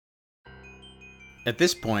At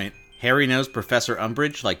this point, Harry knows Professor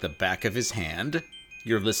Umbridge like the back of his hand.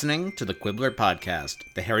 You're listening to the Quibbler Podcast,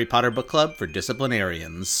 the Harry Potter book club for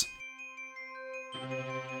disciplinarians.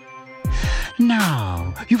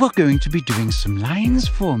 Now, you are going to be doing some lines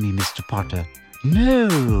for me, Mr. Potter.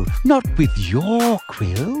 No, not with your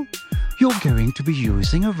quill. You're going to be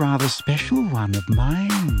using a rather special one of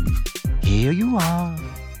mine. Here you are.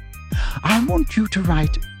 I want you to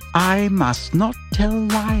write, "I must not tell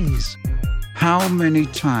lies." How many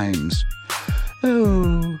times?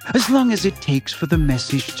 Oh, as long as it takes for the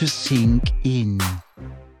message to sink in.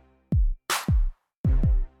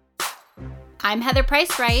 I'm Heather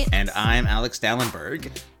Price-Wright. And I'm Alex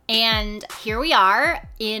Dallenberg. And here we are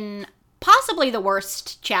in possibly the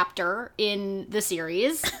worst chapter in the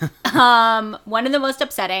series. One of the most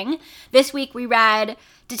upsetting. This week we read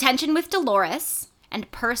Detention with Dolores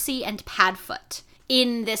and Percy and Padfoot.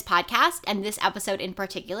 In this podcast, and this episode in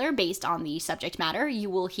particular, based on the subject matter, you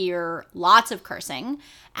will hear lots of cursing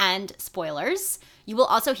and spoilers. You will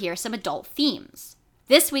also hear some adult themes.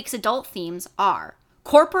 This week's adult themes are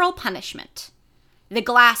corporal punishment, the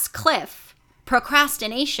glass cliff,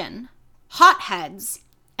 procrastination, hotheads,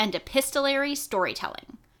 and epistolary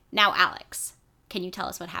storytelling. Now, Alex, can you tell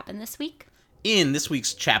us what happened this week? In this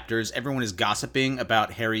week's chapters, everyone is gossiping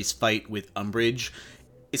about Harry's fight with Umbridge.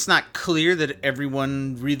 It's not clear that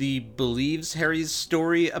everyone really believes Harry's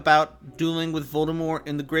story about dueling with Voldemort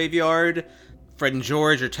in the graveyard. Fred and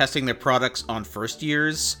George are testing their products on first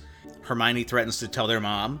years. Hermione threatens to tell their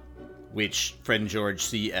mom, which Fred and George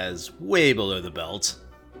see as way below the belt.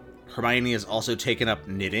 Hermione has also taken up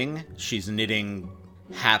knitting. She's knitting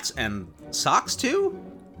hats and socks too?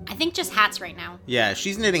 I think just hats right now. Yeah,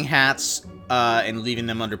 she's knitting hats and leaving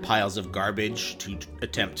them under piles of garbage to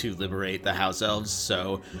attempt to liberate the house elves.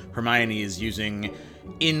 So Hermione is using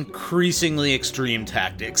increasingly extreme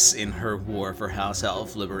tactics in her war for house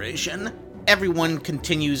elf liberation. Everyone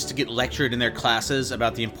continues to get lectured in their classes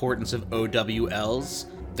about the importance of OWLs.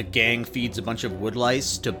 The gang feeds a bunch of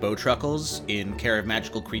woodlice to bowtruckles in Care of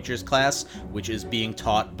Magical Creatures class, which is being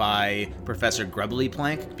taught by Professor Grubbly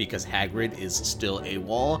Plank because Hagrid is still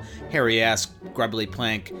AWOL. Harry asks Grubbly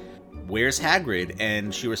Plank, "Where's Hagrid?"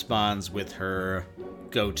 And she responds with her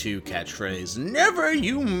go-to catchphrase, "Never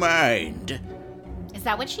you mind." Is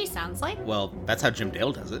that what she sounds like? Well, that's how Jim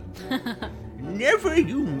Dale does it. Never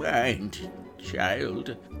you mind,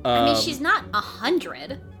 child. I mean, she's not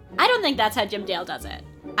 100. I don't think that's how Jim Dale does it.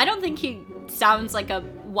 I don't think he sounds like a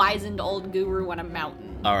wizened old guru on a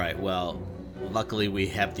mountain. All right, well, luckily we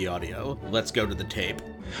have the audio. Let's go to the tape.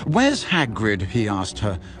 Where's Hagrid, he asked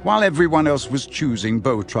her, while everyone else was choosing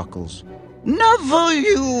bowtruckles. Never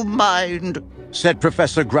you mind, said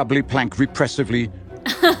Professor Grubbly Plank repressively.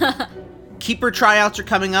 Keeper tryouts are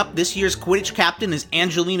coming up. This year's Quidditch captain is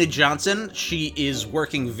Angelina Johnson. She is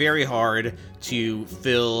working very hard to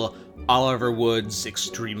fill Oliver Wood's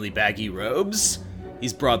extremely baggy robes.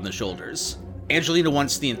 He's broad in the shoulders. Angelina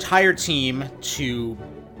wants the entire team to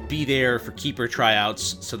be there for keeper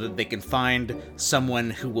tryouts so that they can find someone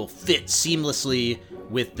who will fit seamlessly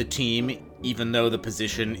with the team, even though the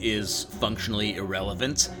position is functionally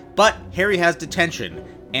irrelevant. But Harry has detention.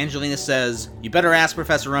 Angelina says, "You better ask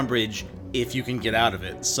Professor Umbridge if you can get out of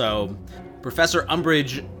it." So Professor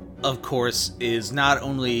Umbridge, of course, is not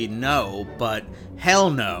only no, but hell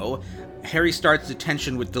no. Harry starts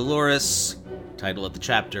detention with Dolores, title of the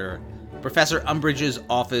chapter. Professor Umbridge's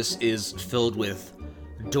office is filled with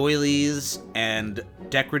doilies and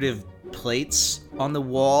decorative plates on the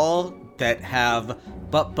wall that have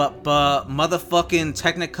motherfucking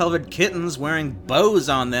technicolored kittens wearing bows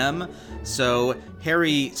on them. So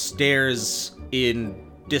Harry stares in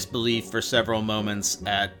disbelief for several moments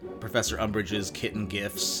at Professor Umbridge's kitten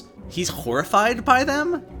gifts. He's horrified by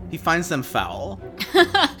them. He finds them foul.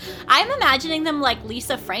 I'm imagining them like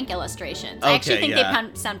Lisa Frank illustrations. I actually think they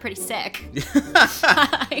sound pretty sick.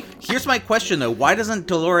 Here's my question, though. Why doesn't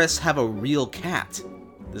Dolores have a real cat?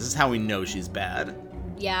 This is how we know she's bad.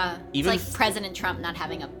 Yeah, Even it's like President Trump not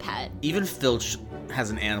having a pet. Even Filch has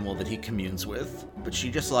an animal that he communes with, but she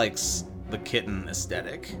just likes the kitten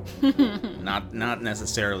aesthetic. not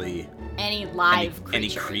necessarily any live creatures. Any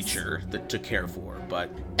creature to care for. But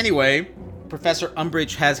anyway, Professor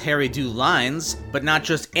Umbridge has Harry do lines, but not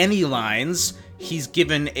just any lines. He's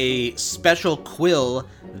given a special quill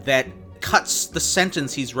that cuts the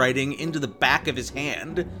sentence he's writing into the back of his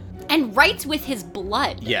hand. And writes with his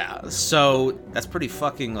blood. Yeah, so that's pretty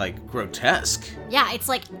fucking, grotesque. Yeah, it's,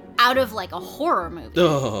 out of, a horror movie.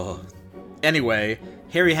 Ugh. Anyway,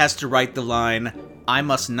 Harry has to write the line, "I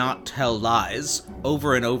must not tell lies,"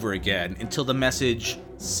 over and over again until the message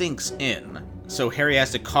sinks in. So Harry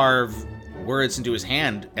has to carve words into his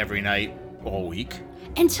hand every night all week.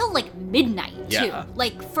 Until, like, midnight, too. Yeah.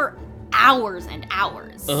 Like, for hours and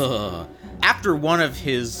hours. After one of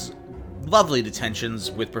his lovely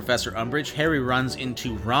detentions with Professor Umbridge, Harry runs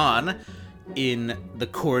into Ron in the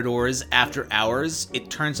corridors after hours. It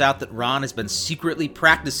turns out that Ron has been secretly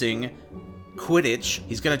practicing Quidditch.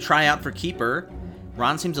 He's going to try out for keeper.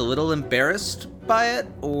 Ron seems a little embarrassed by it,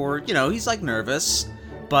 or, he's, like, nervous.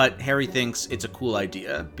 But Harry thinks it's a cool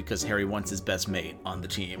idea because Harry wants his best mate on the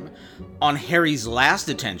team. On Harry's last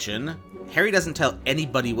detention, Harry doesn't tell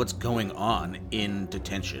anybody what's going on in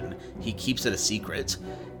detention. He keeps it a secret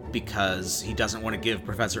because he doesn't want to give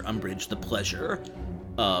Professor Umbridge the pleasure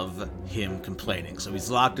of him complaining. So he's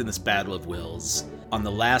locked in this battle of wills. On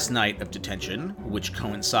the last night of detention, which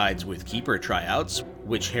coincides with keeper tryouts,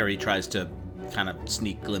 which Harry tries to kind of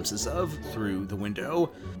sneak glimpses of through the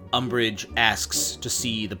window, Umbridge asks to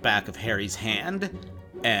see the back of Harry's hand,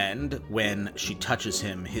 and when she touches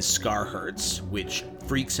him, his scar hurts, which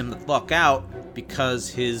freaks him the fuck out because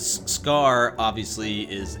his scar obviously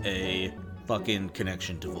is a fucking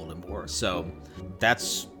connection to Voldemort. So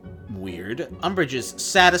that's weird. Umbridge is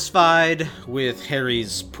satisfied with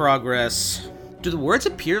Harry's progress. Do the words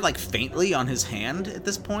appear, like, faintly on his hand at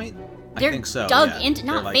this point? They're I think so. dug Yeah. into,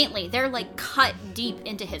 not They're faintly, they're like cut deep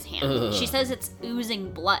into his hand. Ugh. She says it's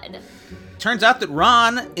oozing blood. Turns out that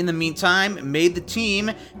Ron, in the meantime, made the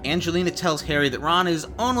team. Angelina tells Harry that Ron is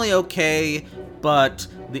only okay, but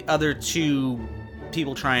the other two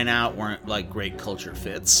people trying out weren't, like, great culture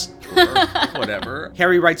fits, or whatever.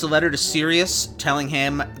 Harry writes a letter to Sirius telling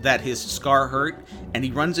him that his scar hurt, and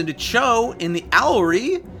he runs into Cho in the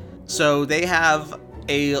Owlery, so they have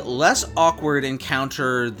a less awkward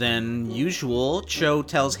encounter than usual. Cho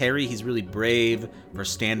tells Harry he's really brave for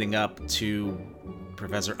standing up to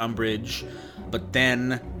Professor Umbridge, but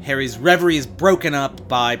then Harry's reverie is broken up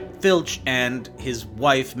by Filch and his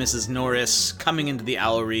wife, Mrs. Norris, coming into the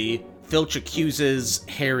Owlery. Filch accuses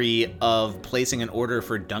Harry of placing an order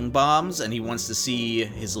for dung bombs, and he wants to see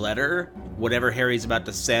his letter, whatever Harry's about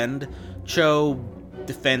to send. Cho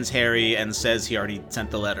defends Harry and says he already sent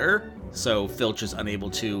the letter, so Filch is unable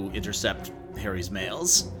to intercept Harry's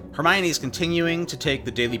mails. Hermione is continuing to take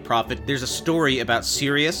the Daily Prophet. There's a story about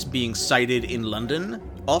Sirius being sighted in London.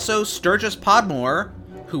 Also, Sturgis Podmore,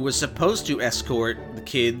 who was supposed to escort the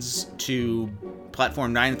kids to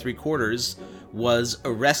platform 9 3/4, was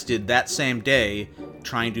arrested that same day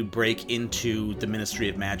trying to break into the Ministry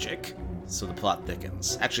of Magic. So the plot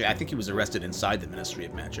thickens. Actually, I think he was arrested inside the Ministry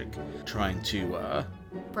of Magic, trying to,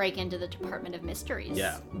 Break into the Department of Mysteries.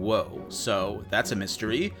 Yeah, whoa. So that's a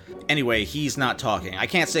mystery. Anyway, he's not talking. I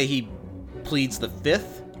can't say he pleads the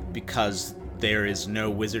fifth, because there is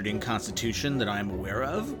no wizarding constitution that I'm aware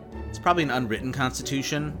of. It's probably an unwritten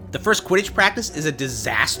constitution. The first Quidditch practice is a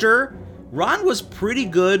disaster. Ron was pretty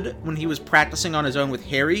good when he was practicing on his own with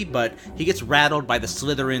Harry, but he gets rattled by the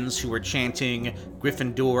Slytherins who are chanting,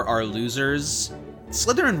 "Gryffindor are losers."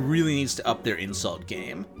 Slytherin really needs to up their insult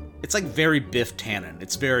game. It's like very Biff Tannen.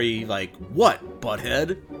 It's very like, what,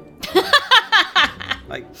 butthead?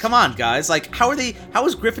 Like, come on, guys. Like, how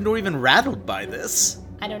is Gryffindor even rattled by this?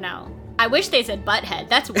 I don't know. I wish they said butthead.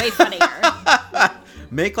 That's way funnier.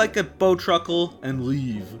 Make like a bowtruckle and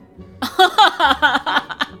leave.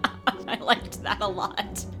 I liked that a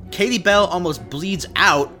lot. Katie Bell almost bleeds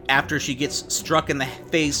out after she gets struck in the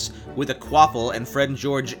face with a quaffle, and Fred and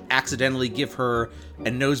George accidentally give her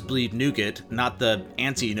a nosebleed nougat, not the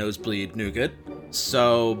anti-nosebleed nougat.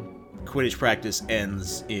 So Quidditch practice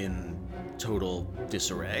ends in total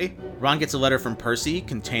disarray. Ron gets a letter from Percy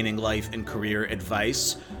containing life and career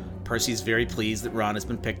advice. Percy's very pleased that Ron has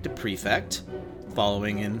been picked a prefect,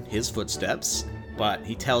 following in his footsteps, but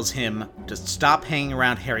he tells him to stop hanging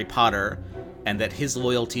around Harry Potter and that his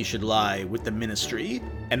loyalty should lie with the Ministry,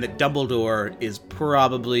 and that Dumbledore is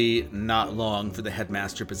probably not long for the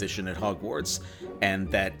headmaster position at Hogwarts, and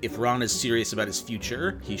that if Ron is serious about his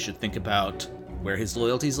future, he should think about where his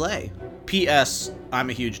loyalties lay. P.S.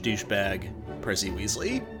 I'm a huge douchebag, Percy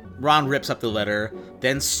Weasley. Ron rips up the letter,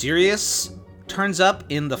 then Sirius turns up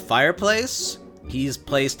in the fireplace. He's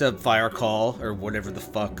placed a fire call, or whatever the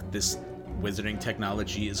fuck this wizarding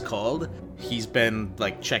technology is called. He's been,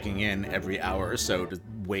 like, checking in every hour or so to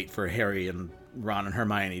wait for Harry and Ron and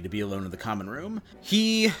Hermione to be alone in the common room.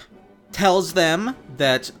 He tells them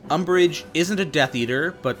that Umbridge isn't a Death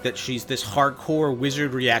Eater, but that she's this hardcore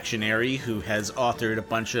wizard reactionary who has authored a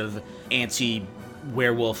bunch of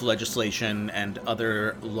anti-werewolf legislation and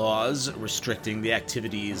other laws restricting the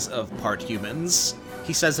activities of part humans.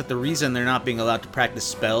 He says that the reason they're not being allowed to practice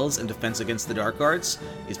spells in defense against the dark arts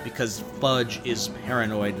is because Fudge is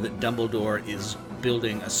paranoid that Dumbledore is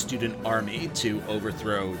building a student army to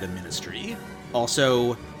overthrow the Ministry.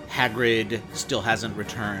 Also, Hagrid still hasn't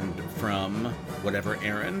returned from whatever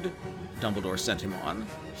errand Dumbledore sent him on.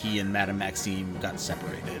 He and Madame Maxime got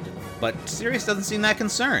separated. But Sirius doesn't seem that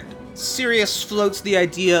concerned. Sirius floats the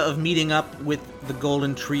idea of meeting up with the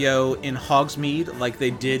Golden Trio in Hogsmeade like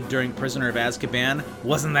they did during Prisoner of Azkaban.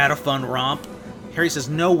 Wasn't that a fun romp? Harry says,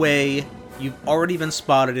 no way. You've already been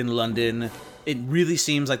spotted in London. It really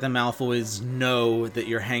seems like the Malfoys know that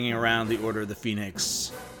you're hanging around the Order of the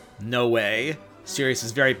Phoenix. No way. Sirius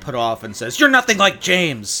is very put off and says, you're nothing like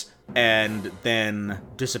James! And then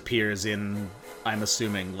disappears in, I'm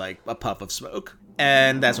assuming, like a puff of smoke.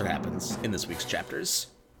 And that's what happens in this week's chapters.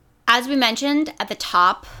 As we mentioned at the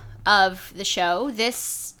top of the show,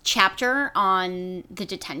 this chapter on the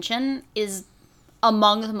detention is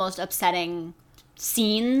among the most upsetting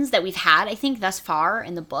scenes that we've had, I think, thus far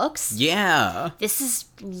in the books. Yeah. This is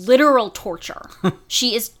literal torture.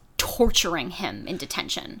 She is torturing him in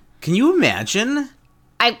detention. Can you imagine?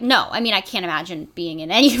 I can't imagine being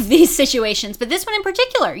in any of these situations, but this one in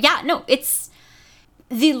particular, it's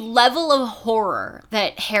the level of horror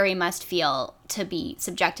that Harry must feel to be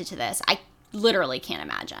subjected to this. I literally can't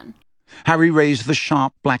imagine. Harry raised the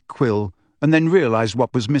sharp black quill and then realized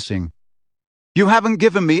what was missing. You haven't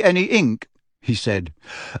given me any ink, he said.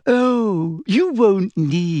 Oh, you won't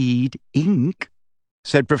need ink,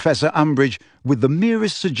 said Professor Umbridge with the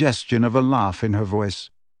merest suggestion of a laugh in her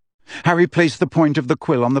voice. Harry placed the point of the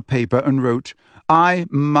quill on the paper and wrote, I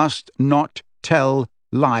must not tell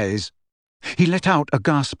lies. He let out a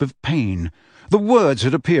gasp of pain. The words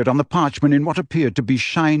had appeared on the parchment in what appeared to be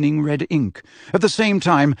shining red ink. At the same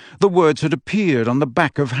time, the words had appeared on the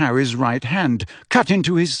back of Harry's right hand, cut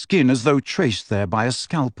into his skin as though traced there by a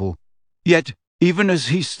scalpel. Yet, even as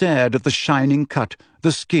he stared at the shining cut,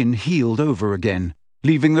 the skin healed over again,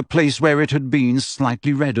 leaving the place where it had been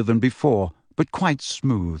slightly redder than before, but quite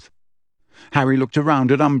smooth. Harry looked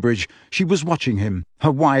around at Umbridge. She was watching him, her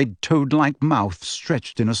wide toad-like mouth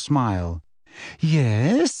stretched in a smile.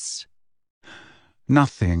 Yes?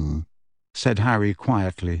 Nothing, said Harry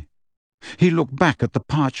quietly. He looked back at the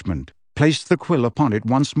parchment, placed the quill upon it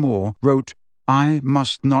once more, wrote, I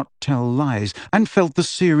must not tell lies, and felt the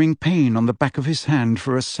searing pain on the back of his hand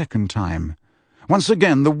for a second time. Once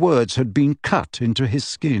again the words had been cut into his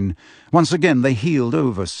skin. Once again they healed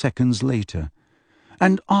over seconds later.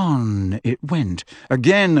 And on it went.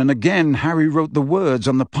 Again and again Harry wrote the words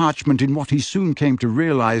on the parchment in what he soon came to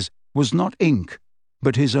realize was not ink,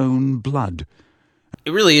 but his own blood.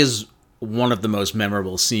 It really is one of the most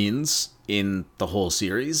memorable scenes in the whole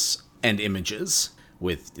series, and images,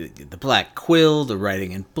 with the black quill, the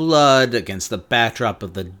writing in blood, against the backdrop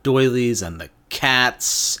of the doilies and the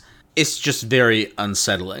cats. It's just very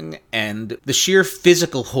unsettling, and the sheer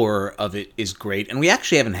physical horror of it is great, and we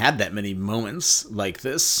actually haven't had that many moments like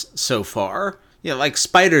this so far. Yeah, like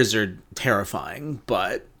spiders are terrifying,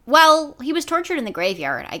 but... Well, he was tortured in the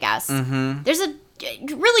graveyard, I guess. Mm-hmm. There's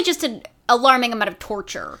really just an alarming amount of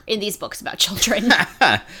torture in these books about children.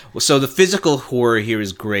 So the physical horror here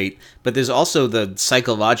is great, but there's also the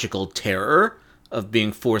psychological terror of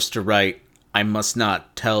being forced to write, I must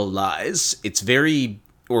not tell lies. It's very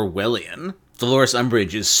Orwellian. Dolores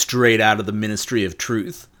Umbridge is straight out of the Ministry of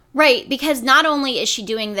Truth. Right, because not only is she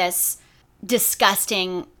doing this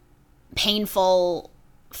disgusting, painful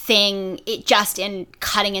thing just in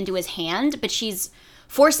cutting into his hand, but she's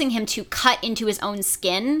forcing him to cut into his own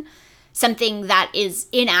skin, something that is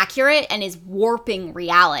inaccurate and is warping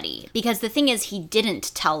reality. Because the thing is, he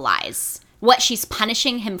didn't tell lies. What she's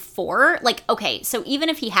punishing him for, like, okay, so even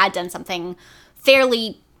if he had done something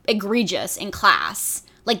fairly egregious in class,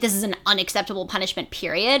 like, this is an unacceptable punishment,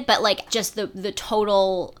 period, but, like, just the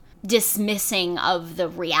total dismissing of the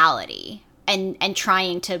reality and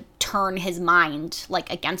trying to turn his mind,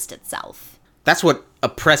 like, against itself. That's what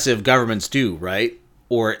oppressive governments do, right?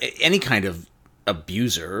 Or any kind of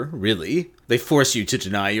abuser, really. They force you to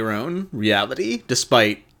deny your own reality,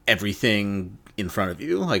 despite everything in front of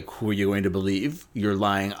you. Like, who are you going to believe? Your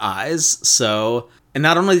lying eyes. So, and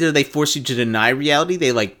not only do they force you to deny reality,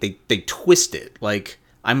 they twist it. Like,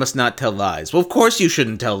 I must not tell lies. Well, of course you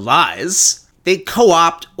shouldn't tell lies. They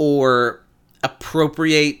co-opt or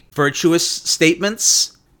appropriate virtuous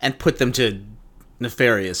statements and put them to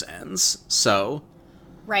nefarious ends. So.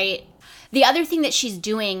 Right. The other thing that she's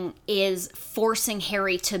doing is forcing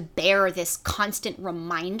Harry to bear this constant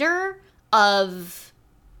reminder of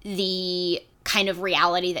the kind of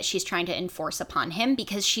reality that she's trying to enforce upon him,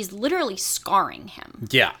 because she's literally scarring him.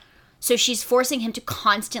 Yeah. So she's forcing him to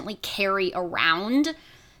constantly carry around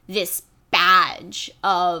this badge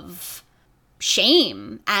of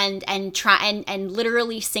shame and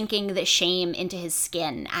literally sinking the shame into his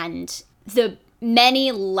skin. And the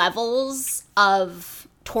many levels of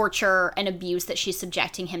torture and abuse that she's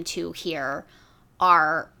subjecting him to here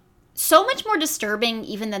are so much more disturbing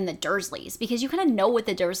even than the Dursleys, because you kind of know what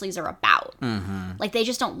the Dursleys are about. Mm-hmm. Like, they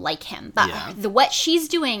just don't like him. But what she's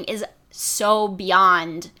doing is so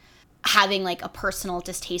beyond having, like, a personal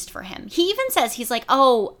distaste for him. He even says, he's like,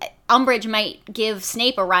 oh, Umbridge might give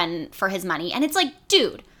Snape a run for his money. And it's like,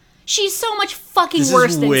 dude, she's so much fucking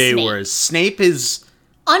worse than Snape. This is way worse. Snape is...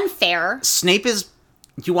 unfair. Snape is...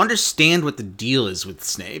 you understand what the deal is with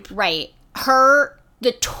Snape. Right.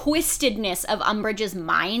 The twistedness of Umbridge's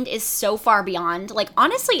mind is so far beyond, like,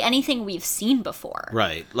 honestly, anything we've seen before.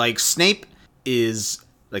 Right. Like, Snape is,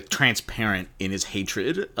 like, transparent in his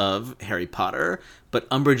hatred of Harry Potter, but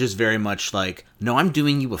Umbridge is very much like, no, I'm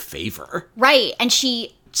doing you a favor. Right. And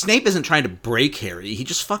Snape isn't trying to break Harry. He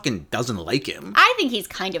just fucking doesn't like him. I think he's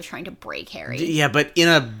kind of trying to break Harry. Yeah, but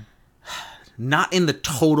not in the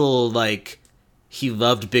total, like, he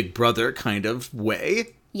loved Big Brother kind of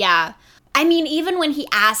way. Yeah. I mean, even when he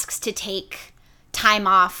asks to take time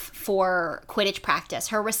off for Quidditch practice,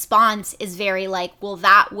 her response is very like, well,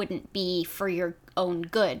 that wouldn't be for your own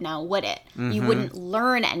good now, would it? Mm-hmm. You wouldn't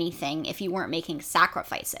learn anything if you weren't making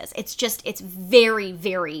sacrifices. It's very,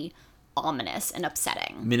 very ominous and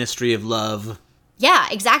upsetting. Ministry of love. Yeah,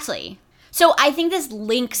 exactly. So I think this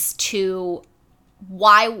links to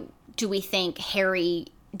why do we think Harry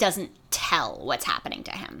doesn't tell what's happening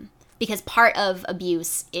to him? Because part of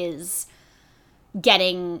abuse is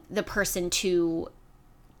getting the person to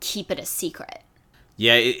keep it a secret.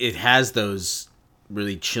 Yeah, it has those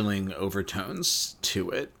really chilling overtones to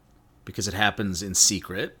it because it happens in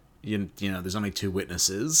secret. You know, there's only 2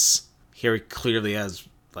 witnesses. Harry clearly has,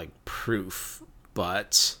 like, proof,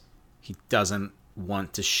 but he doesn't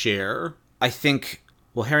want to share. I think,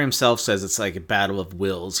 well, Harry himself says it's like a battle of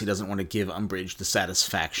wills. He doesn't want to give Umbridge the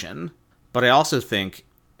satisfaction. But I also think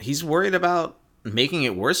he's worried about making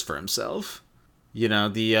it worse for himself. You know,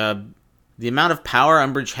 the amount of power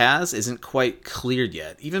Umbridge has isn't quite cleared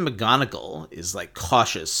yet. Even McGonagall is, like,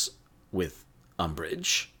 cautious with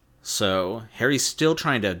Umbridge. So Harry's still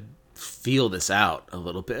trying to feel this out a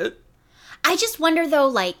little bit. I just wonder, though,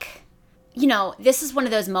 like, you know, this is one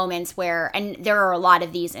of those moments where, and there are a lot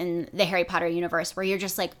of these in the Harry Potter universe, where you're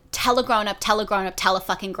just like, tell a grown-up, tell a grown-up, tell a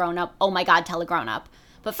fucking grown-up, oh my god, tell a grown-up.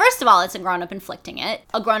 But first of all, it's a grown-up inflicting it.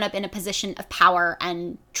 A grown-up in a position of power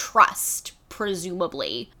and trust,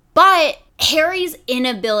 presumably. But Harry's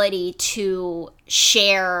inability to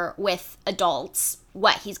share with adults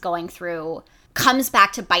what he's going through comes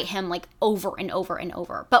back to bite him, like, over and over and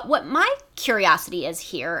over. But what my curiosity is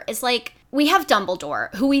here is, like, we have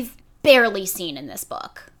Dumbledore, who we've barely seen in this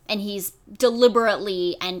book. And he's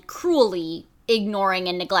deliberately and cruelly ignoring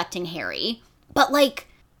and neglecting Harry. But, like,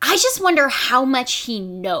 I just wonder how much he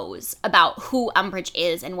knows about who Umbridge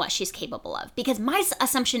is and what she's capable of. Because my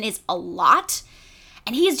assumption is a lot,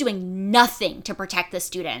 and he is doing nothing to protect the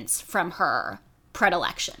students from her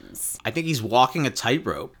predilections. I think he's walking a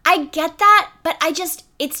tightrope. I get that, but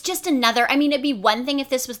it's just another, I mean, it'd be one thing if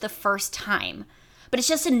this was the first time, but it's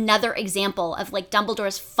just another example of, like,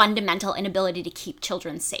 Dumbledore's fundamental inability to keep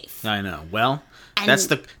children safe. I know. Well, that's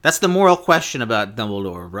the moral question about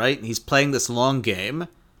Dumbledore, right? He's playing this long game.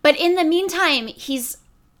 But in the meantime, he's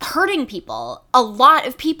hurting people, a lot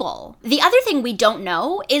of people. The other thing we don't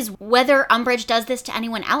know is whether Umbridge does this to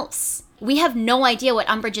anyone else. We have no idea what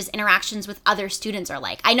Umbridge's interactions with other students are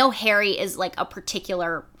like. I know Harry is, like, a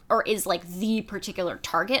particular, or is, like, the particular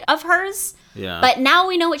target of hers. Yeah. But now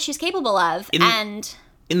we know what she's capable of,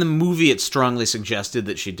 in the movie, it's strongly suggested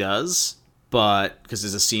that she does, but, because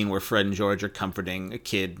there's a scene where Fred and George are comforting a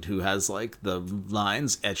kid who has, like, the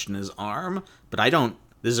lines etched in his arm, but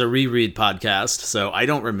this is a reread podcast, so I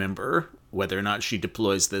don't remember whether or not she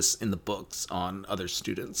deploys this in the books on other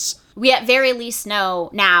students. We at very least know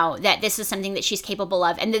now that this is something that she's capable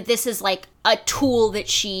of, and that this is, like, a tool that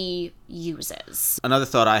she uses. Another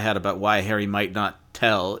thought I had about why Harry might not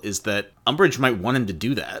tell is that Umbridge might want him to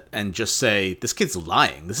do that and just say, this kid's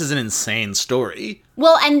lying. This is an insane story.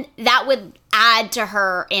 Well, and that would add to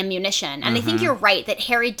her ammunition. And I think you're right that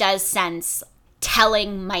Harry does sense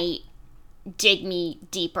telling might dig me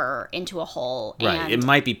deeper into a hole. Right, and it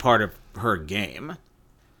might be part of her game.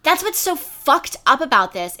 That's what's so fucked up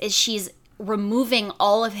about this, is she's removing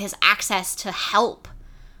all of his access to help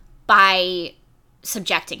by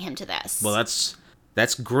subjecting him to this. Well,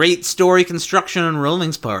 that's great story construction on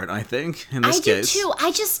Rowling's part, I think, in this case. I do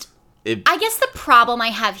too. I guess the problem I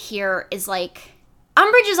have here is, like,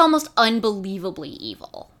 Umbridge is almost unbelievably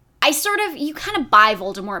evil. you kind of buy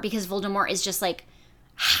Voldemort because Voldemort is just like,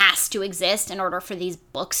 has to exist in order for these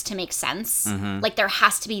books to make sense. Like, there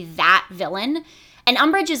has to be that villain. And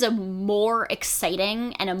Umbridge is a more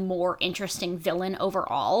exciting and a more interesting villain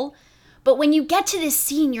overall. But when you get to this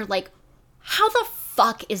scene, you're like, how the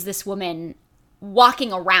fuck is this woman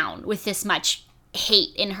walking around with this much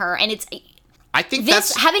hate in her? And it's... I think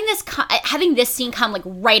having this scene come like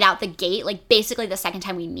right out the gate, like basically the second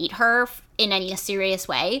time we meet her in any serious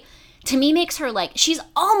way, to me makes her like, she's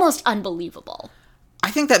almost unbelievable. I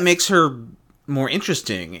think that makes her more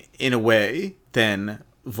interesting in a way than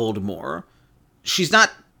Voldemort. She's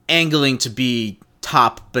not angling to be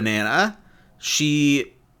top banana.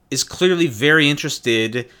 She is clearly very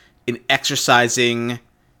interested in exercising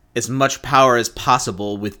as much power as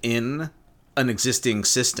possible within an existing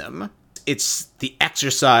system. It's the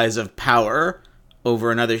exercise of power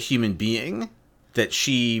over another human being that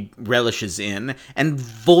she relishes in. And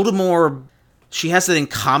Voldemort, she has that in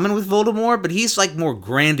common with Voldemort, but he's like more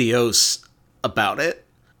grandiose about it.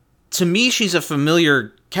 To me, she's a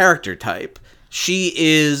familiar character type.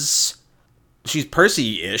 She's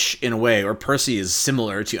Percy-ish in a way, or Percy is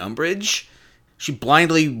similar to Umbridge. She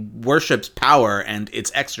blindly worships power and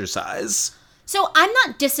its exercise. So I'm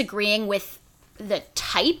not disagreeing with the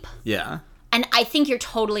type. Yeah. And I think you're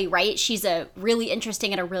totally right. She's a really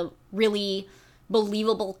interesting and a really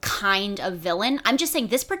believable kind of villain. I'm just saying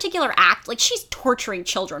this particular act, like, she's torturing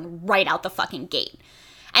children right out the fucking gate.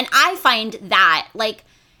 And I find that, like,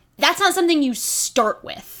 that's not something you start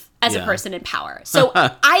with as a person in power. So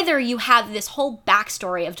either you have this whole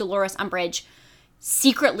backstory of Dolores Umbridge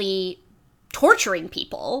secretly torturing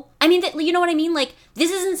people. I mean, you know what I mean? Like,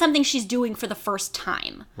 this isn't something she's doing for the first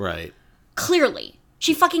time. Right. Clearly.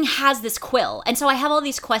 She fucking has this quill. And so I have all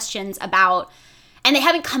these questions about, and they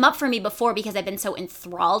haven't come up for me before because I've been so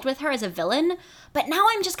enthralled with her as a villain. But now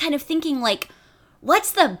I'm just kind of thinking, like,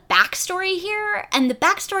 what's the backstory here? And the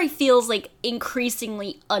backstory feels, like,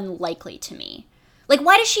 increasingly unlikely to me. Like,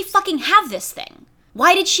 why does she fucking have this thing?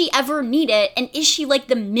 Why did she ever need it? And is she, like,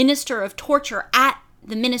 the minister of torture at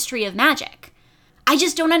the Ministry of Magic? I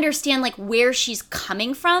just don't understand, like, where she's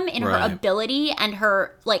coming from in her ability and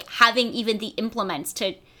her, like, having even the implements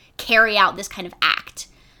to carry out this kind of act.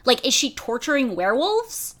 Like, is she torturing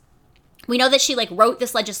werewolves? We know that she, like, wrote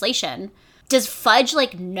this legislation. Does Fudge,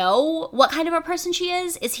 like, know what kind of a person she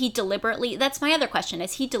is? Is he deliberately... That's my other question.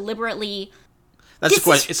 Is he deliberately... That's the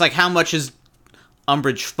question. It's like, how much is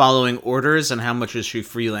Umbridge following orders and how much is she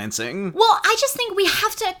freelancing? Well, I just think we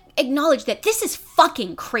have to acknowledge that this is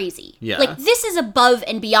fucking crazy. Yeah. Like, this is above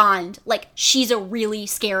and beyond, like, she's a really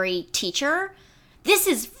scary teacher. This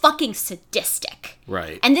is fucking sadistic.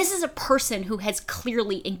 Right. And this is a person who has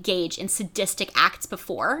clearly engaged in sadistic acts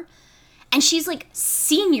before. And she's, like,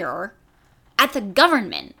 senior at the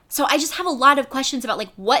government. So I just have a lot of questions about,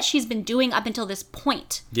 like, what she's been doing up until this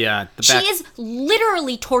point. Yeah. She is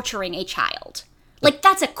literally torturing a child. Like,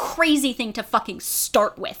 that's a crazy thing to fucking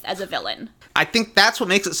start with as a villain. I think that's what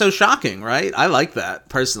makes it so shocking, right? I like that,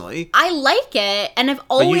 personally. I like it, and I've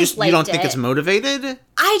always liked it. You don't think it's motivated?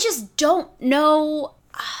 I just don't know.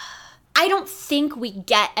 I don't think we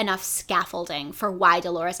get enough scaffolding for why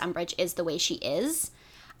Dolores Umbridge is the way she is.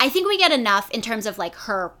 I think we get enough in terms of, like,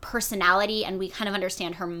 her personality, and we kind of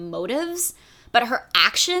understand her motives, but her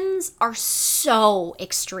actions are so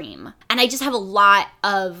extreme. And I just have a lot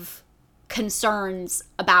of concerns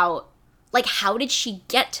about, like, how did she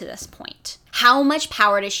get to this point? How much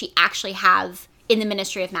power does she actually have in the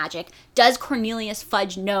Ministry of Magic? Does Cornelius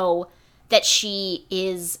Fudge know that she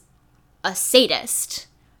is a sadist?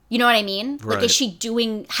 You know what I mean? Right. Like,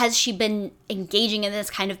 has she been engaging in this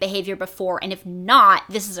kind of behavior before? And if not,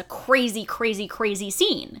 this is a crazy, crazy, crazy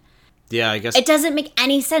scene. Yeah, I guess. It doesn't make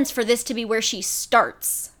any sense for this to be where she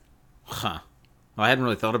starts. Huh. Well, I hadn't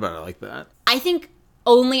really thought about it like that. I think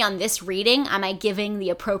only on this reading am I giving the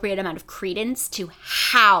appropriate amount of credence to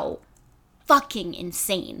how fucking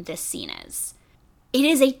insane this scene is. It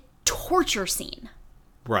is a torture scene.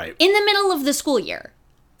 Right. In the middle of the school year.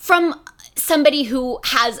 From somebody who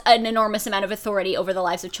has an enormous amount of authority over the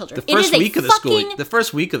lives of children. The first week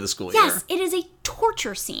of the school year. Yes, it is a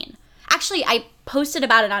torture scene. Actually, I posted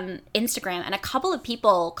about it on Instagram, and a couple of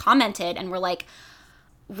people commented and were like,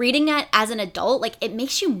 reading it as an adult, like, it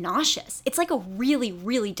makes you nauseous. It's like a really,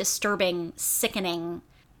 really disturbing, sickening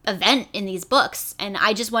event in these books. And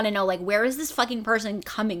I just want to know, like, where is this fucking person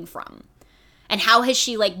coming from? And how has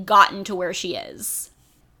she, like, gotten to where she is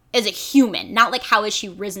as a human? Not, like, how has she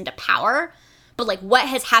risen to power, but, like, what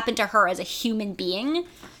has happened to her as a human being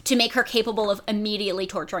to make her capable of immediately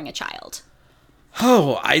torturing a child?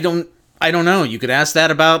 Oh, I don't I don't know. You could ask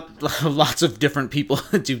that about lots of different people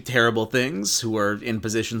who do terrible things who are in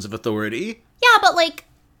positions of authority. Yeah, but, like,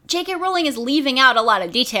 J.K. Rowling is leaving out a lot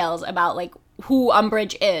of details about, like, who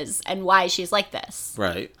Umbridge is and why she's like this.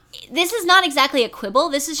 Right. This is not exactly a quibble.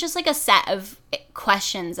 This is just, like, a set of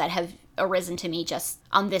questions that have arisen to me just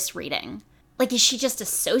on this reading. Like, is she just a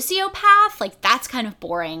sociopath? Like, that's kind of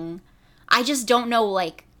boring. I just don't know,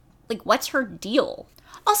 like what's her deal?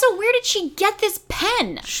 Also, where did she get this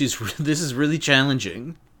pen? This is really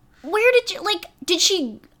challenging. Where did you, like, did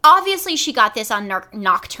she, obviously she got this on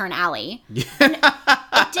Nocturne Alley.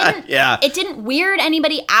 It didn't weird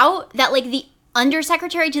anybody out that, like, the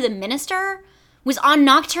undersecretary to the minister was on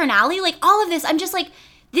Nocturne Alley. Like, all of this, I'm just like,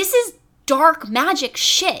 this is dark magic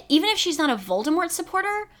shit. Even if she's not a Voldemort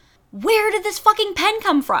supporter, where did this fucking pen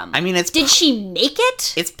come from? I mean, did she make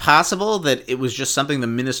it? It's possible that it was just something the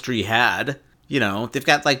ministry had. You know, they've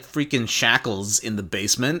got, like, freaking shackles in the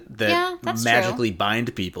basement that magically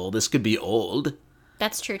bind people. This could be old.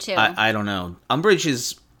 That's true, too. I don't know. Umbridge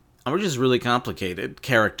is really complicated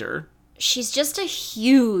character. She's just a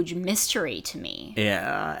huge mystery to me.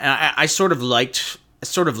 Yeah. And I sort of like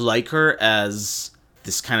her as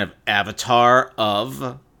this kind of avatar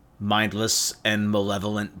of mindless and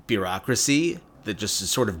malevolent bureaucracy that just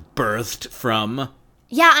is sort of birthed from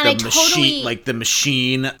the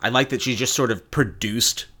machine. I like that she's just sort of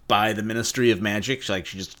produced by the Ministry of Magic. She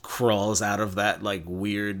just crawls out of that, like,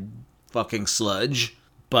 weird fucking sludge.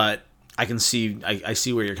 But I can see, I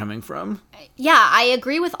see where you're coming from. Yeah, I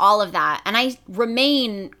agree with all of that. And I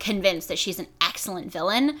remain convinced that she's an excellent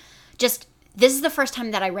villain. Just, this is the first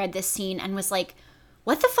time that I read this scene and was like,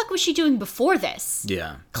 what the fuck was she doing before this?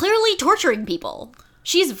 Yeah. Clearly torturing people.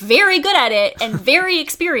 She's very good at it and very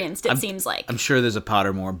experienced, it seems like. I'm sure there's a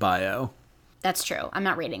Pottermore bio. That's true. I'm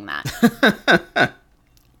not reading that.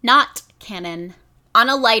 Not canon. On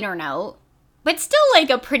a lighter note, but still, like,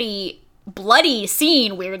 a pretty bloody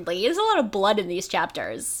scene, weirdly. There's a lot of blood in these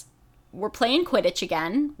chapters. We're playing Quidditch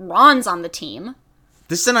again. Ron's on the team.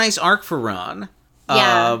 This is a nice arc for Ron.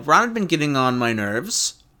 Yeah. Ron had been getting on my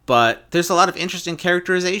nerves. But there's a lot of interesting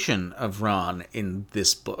characterization of Ron in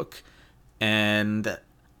this book. And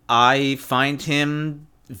I find him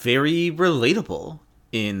very relatable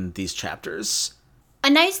in these chapters. A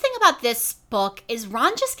nice thing about this book is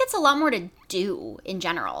Ron just gets a lot more to do in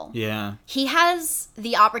general. Yeah. He has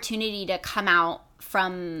the opportunity to come out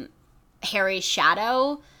from Harry's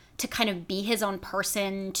shadow, to kind of be his own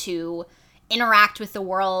person, to interact with the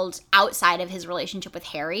world outside of his relationship with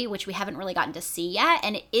Harry, which we haven't really gotten to see yet,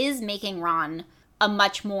 and it is making Ron a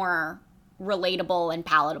much more relatable and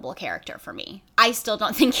palatable character for me. I still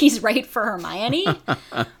don't think he's right for Hermione,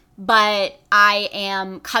 but I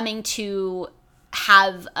am coming to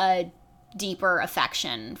have a deeper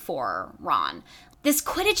affection for Ron. This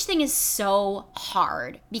Quidditch thing is so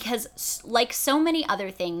hard because, like so many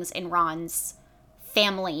other things in Ron's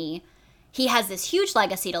family, he has this huge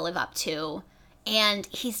legacy to live up to, and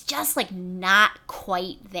he's just, like, not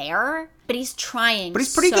quite there, but he's trying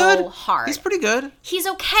so hard. He's pretty good. He's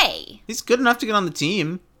okay. He's good enough to get on the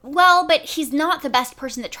team. Well, but he's not the best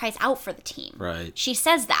person that tries out for the team. Right. She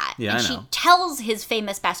says that. Yeah, and I know. she tells his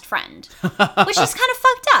famous best friend, which is kind of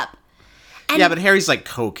fucked up. And yeah, but Harry's, like,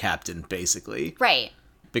 co-captain, basically. Right.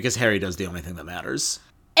 Because Harry does the only thing that matters.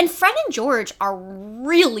 And Fred and George are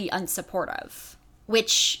really unsupportive,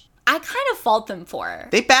 which I kind of fault them for.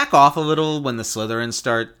 They back off a little when the Slytherins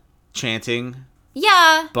start chanting.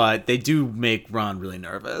 Yeah. But they do make Ron really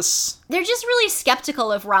nervous. They're just really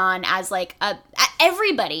skeptical of Ron as, like,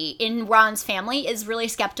 everybody in Ron's family is really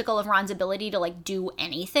skeptical of Ron's ability to, like, do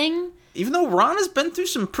anything. Even though Ron has been through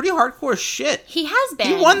some pretty hardcore shit. He has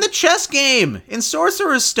been. He won the chess game in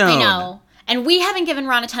Sorcerer's Stone. I know. And we haven't given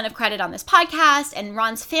Ron a ton of credit on this podcast, and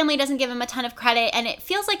Ron's family doesn't give him a ton of credit, and it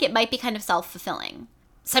feels like it might be kind of self-fulfilling.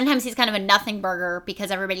 Sometimes he's kind of a nothing burger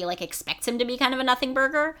because everybody, like, expects him to be kind of a nothing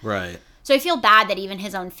burger. Right. So I feel bad that even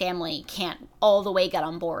his own family can't all the way get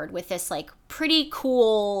on board with this, like, pretty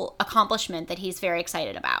cool accomplishment that he's very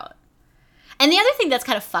excited about. And the other thing that's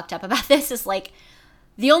kind of fucked up about this is, like,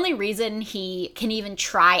 the only reason he can even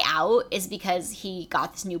try out is because he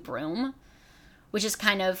got this new broom, which is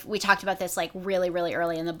kind of, we talked about this, like, really, really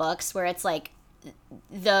early in the books, where it's, like,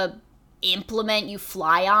 the implement you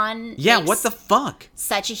fly on. Yeah, what the fuck?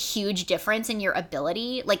 Such a huge difference in your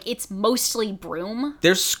ability. Like, it's mostly broom.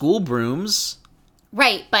 There's school brooms.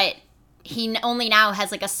 Right, but he only now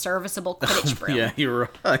has, like, a serviceable Quidditch broom. Yeah,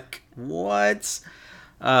 you're right. What?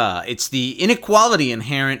 It's the inequality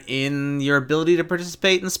inherent in your ability to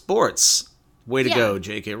participate in sports. Way to go,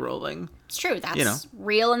 J.K. Rowling. It's true. That's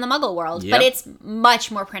real in the Muggle world, but it's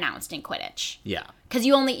much more pronounced in Quidditch. Yeah. Because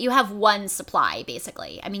you have one supply,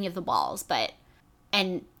 basically. I mean, you have the balls,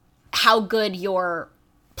 and how good your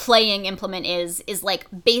playing implement is like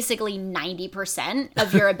basically 90%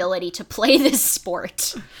 of your ability to play this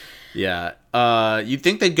sport. Yeah. You'd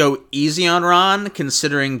think they'd go easy on Ron,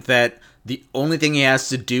 considering that the only thing he has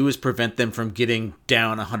to do is prevent them from getting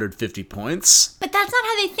down 150 points. But that's not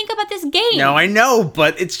how they think about this game. No, I know,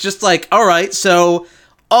 but it's just like, all right, so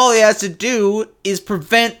all he has to do is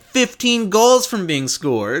prevent 15 goals from being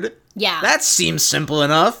scored. Yeah. That seems simple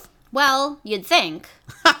enough. Well, you'd think.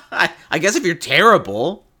 I guess if you're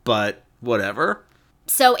terrible, but whatever.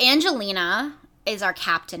 So Angelina is our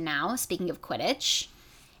captain now, speaking of Quidditch.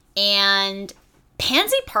 And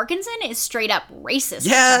Pansy Parkinson is straight up racist.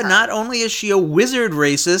 Yeah, not only is she a wizard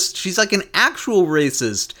racist, she's like an actual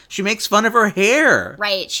racist. She makes fun of her hair.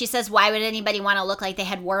 Right. She says, why would anybody want to look like they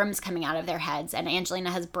had worms coming out of their heads? And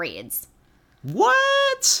Angelina has braids.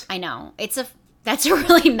 What? I know. That's a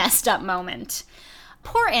really messed up moment.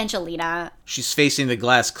 Poor Angelina. She's facing the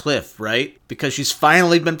glass cliff, right? Because she's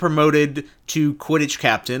finally been promoted to Quidditch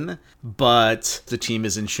captain, but the team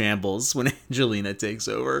is in shambles when Angelina takes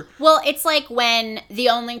over. Well, it's like when the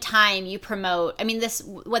only time you promote, I mean,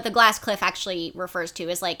 what the glass cliff actually refers to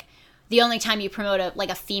is like the only time you promote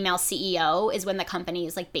a female CEO is when the company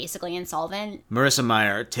is like basically insolvent. Marissa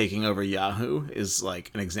Meyer taking over Yahoo is like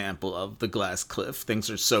an example of the glass cliff. Things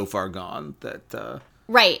are so far gone that...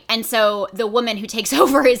 Right. And so the woman who takes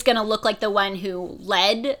over is going to look like the one who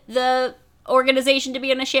led the organization to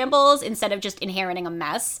be in a shambles instead of just inheriting a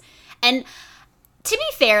mess. And to be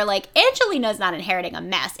fair, like, Angelina's not inheriting a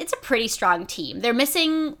mess. It's a pretty strong team. They're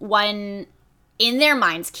missing one, in their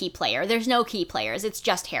minds, key player. There's no key players. It's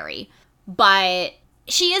just Harry. But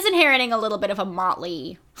she is inheriting a little bit of a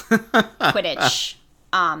motley Quidditch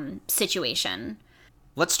situation.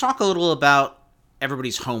 Let's talk a little about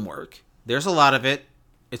everybody's homework. There's a lot of it.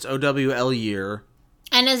 It's OWL year.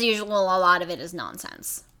 And as usual, a lot of it is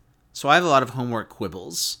nonsense. So I have a lot of homework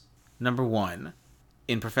quibbles. Number 1,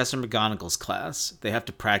 in Professor McGonagall's class, they have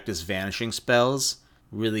to practice vanishing spells.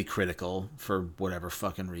 Really critical for whatever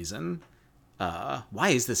fucking reason.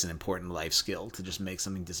 Why is this an important life skill to just make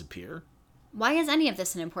something disappear? Why is any of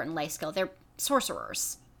this an important life skill? They're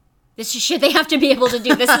sorcerers. This is shit they have to be able to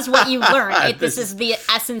do. This is what you learn. This is the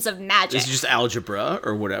essence of magic. This is just algebra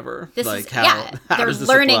or whatever. How they're does this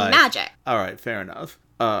learning apply? magic. All right, fair enough.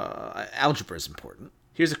 Algebra is important.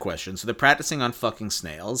 Here's a question. So they're practicing on fucking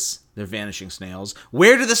snails. They're vanishing snails.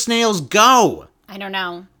 Where do the snails go? I don't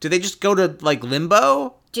know. Do they just go to, like,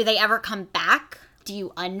 limbo? Do they ever come back? Do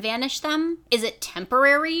you unvanish them? Is it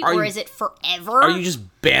temporary or is it forever? Are you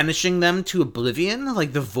just banishing them to oblivion?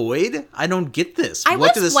 Like the void? I don't get this.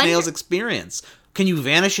 What do the snails experience? Can you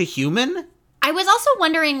vanish a human? I was also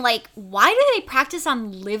wondering, like, why do they practice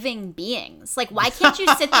on living beings? Like, why can't you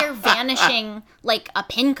sit there vanishing like a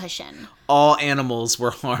pincushion? All animals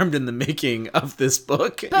were harmed in the making of this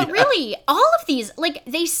book. But really, all of these, like,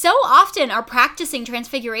 they so often are practicing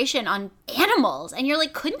transfiguration on animals. And you're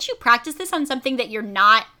like, couldn't you practice this on something that you're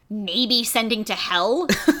not maybe sending to hell?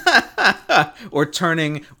 Or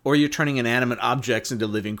you're turning inanimate objects into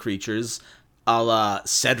living creatures. A la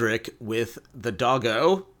Cedric with the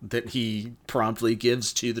doggo that he promptly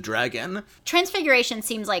gives to the dragon. Transfiguration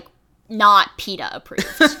seems like not PETA approved.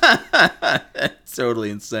 It's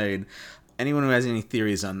totally insane. Anyone who has any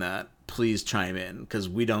theories on that, please chime in, because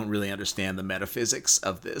we don't really understand the metaphysics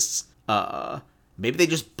of this. Maybe they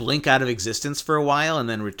just blink out of existence for a while and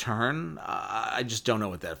then return. I just don't know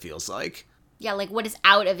what that feels like. Yeah, like, what does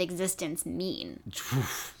out of existence mean?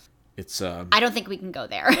 It's I don't think we can go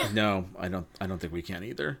there. No, I don't think we can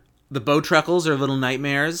either. The Bowtruckles are little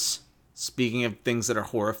nightmares. Speaking of things that are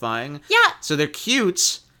horrifying. Yeah. So they're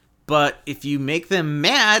cute, but if you make them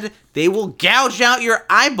mad, they will gouge out your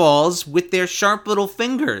eyeballs with their sharp little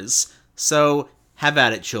fingers. So have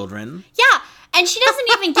at it, children. Yeah. And she doesn't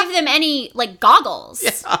even give them any, like, goggles.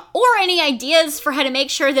 Yeah. Or any ideas for how to make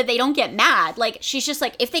sure that they don't get mad. Like, she's just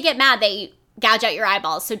like, if they get mad, they gouge out your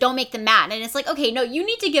eyeballs, so don't make them mad. And it's like, okay, no, you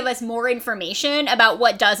need to give us more information about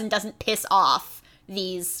what does and doesn't piss off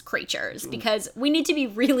these creatures, because we need to be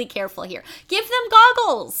really careful here. Give them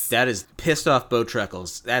goggles. That is pissed off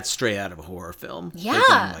Bowtruckles. That's straight out of a horror film. Yeah. They're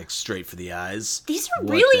going, like, straight for the eyes. These are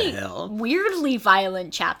What really the hell? weirdly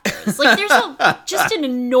violent chapters. Like, there's just an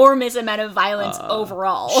enormous amount of violence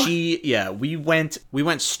overall. We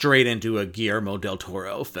went straight into a Guillermo del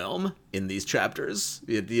Toro film in these chapters.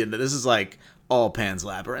 This is like all Pan's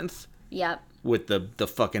Labyrinth. Yep. With the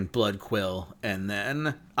fucking blood quill and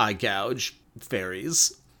then eye gouge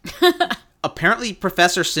fairies. apparently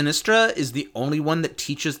Professor Sinistra is the only one that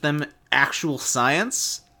teaches them actual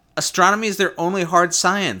science. Astronomy is their only hard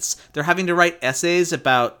science. They're having to write essays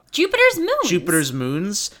about Jupiter's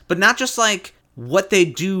moons, but not just like what they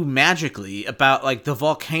do magically, about like the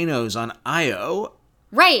volcanoes on Io.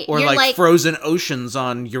 Right. Or like frozen oceans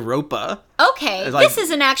on Europa. Okay, like, this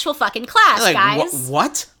is an actual fucking class, like, guys.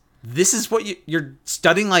 What? This is what you're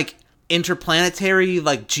studying, like interplanetary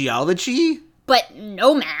like geology? But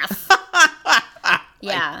no math.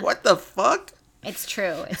 Yeah. Like, what the fuck? It's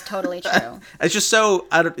true. It's totally true. It's just so,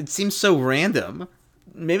 it seems so random.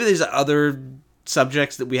 Maybe there's other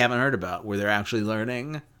subjects that we haven't heard about where they're actually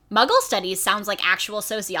learning. Muggle studies sounds like actual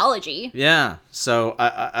sociology. Yeah, so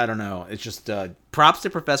I don't know. It's just props to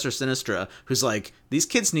Professor Sinistra, who's like, these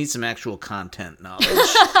kids need some actual content knowledge.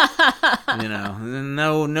 You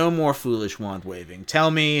know, no more foolish wand waving. Tell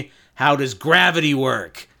me, how does gravity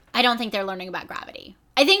work? I don't think they're learning about gravity.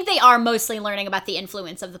 I think they are mostly learning about the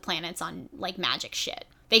influence of the planets on, like, magic shit.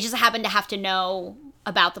 They just happen to have to know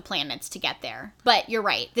about the planets to get there. But you're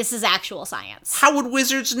right. This is actual science. How would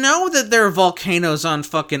wizards know that there are volcanoes on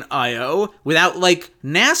fucking Io without, like,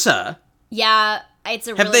 NASA? Yeah, it's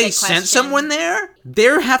a really good question. Have they sent someone there?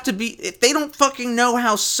 There have to be... If they don't fucking know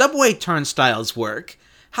how subway turnstiles work,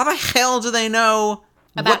 how the hell do they know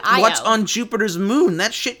about Io? What's on Jupiter's moon?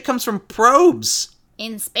 That shit comes from probes.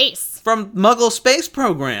 In space. From Muggle space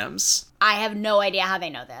programs. I have no idea how they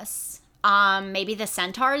know this. Maybe the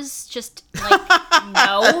centaurs just, like,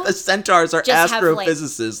 know? The centaurs are just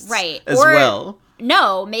astrophysicists, right. As well.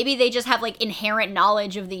 No, maybe they just have, like, inherent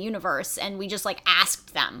knowledge of the universe, and we just, like,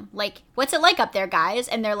 asked them, like, what's it like up there, guys?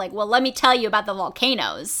 And they're like, well, let me tell you about the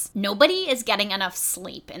volcanoes. Nobody is getting enough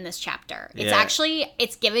sleep in this chapter. It's actually,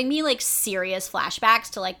 it's giving me, like, serious flashbacks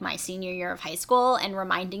to, like, my senior year of high school and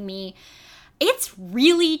reminding me it's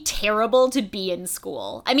really terrible to be in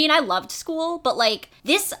school. I mean, I loved school, but, like,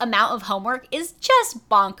 this amount of homework is just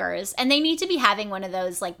bonkers. And they need to be having one of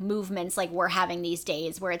those, like, movements like we're having these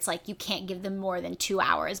days where it's like you can't give them more than 2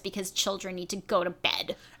 hours because children need to go to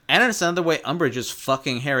bed. And it's another way Umbridge is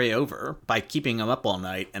fucking Harry over by keeping him up all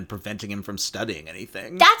night and preventing him from studying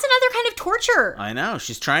anything. That's another kind of torture. I know.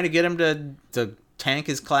 She's trying to get him to tank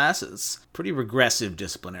his classes. Pretty regressive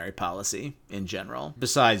disciplinary policy in general,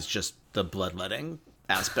 besides just the bloodletting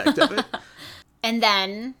aspect of it. And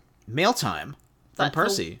then... Mail time from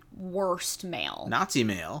Percy. The worst mail. Nazi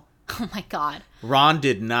mail. Oh my god. Ron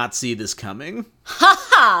did not see this coming. Ha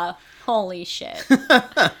ha! Holy shit.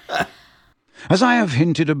 As I have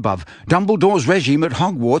hinted above, Dumbledore's regime at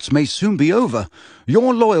Hogwarts may soon be over.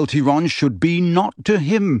 Your loyalty, Ron, should be not to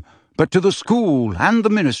him, but to the school and the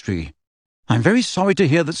ministry. I'm very sorry to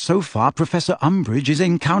hear that so far Professor Umbridge is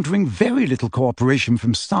encountering very little cooperation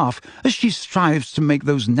from staff as she strives to make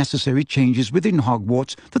those necessary changes within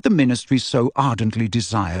Hogwarts that the Ministry so ardently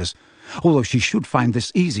desires, although she should find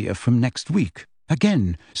this easier from next week.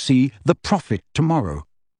 Again, see The Prophet tomorrow.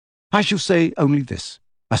 I shall say only this.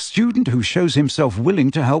 A student who shows himself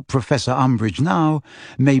willing to help Professor Umbridge now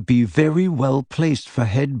may be very well placed for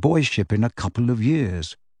head boyship in a couple of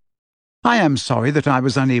years. I am sorry that I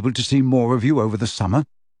was unable to see more of you over the summer.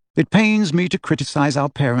 It pains me to criticize our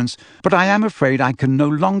parents, but I am afraid I can no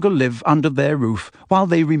longer live under their roof while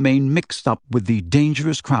they remain mixed up with the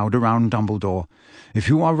dangerous crowd around Dumbledore. If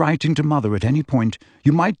you are writing to Mother at any point,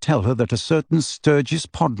 you might tell her that a certain Sturgis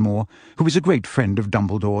Podmore, who is a great friend of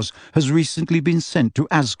Dumbledore's, has recently been sent to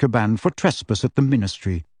Azkaban for trespass at the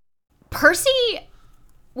Ministry. Percy,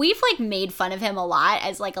 we've, like, made fun of him a lot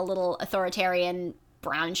as, like, a little authoritarian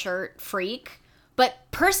brown shirt freak, but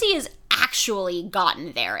Percy has actually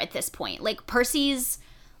gotten there at this point. Like, Percy's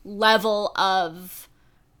level of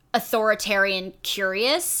authoritarian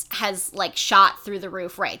curious has, like, shot through the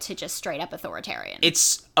roof right to just straight up authoritarian.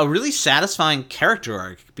 It's a really satisfying character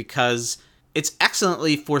arc because it's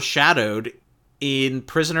excellently foreshadowed in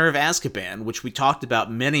Prisoner of Azkaban, which we talked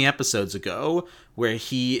about many episodes ago, where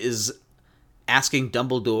he is asking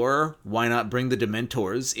Dumbledore why not bring the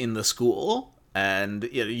Dementors in the school. And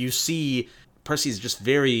you see Percy's just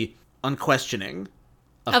very unquestioning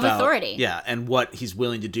of authority. Yeah, and what he's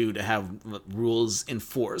willing to do to have rules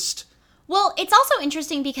enforced. Well, it's also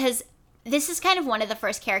interesting because this is kind of one of the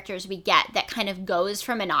first characters we get that kind of goes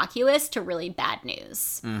from innocuous to really bad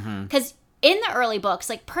news. Because in the early books,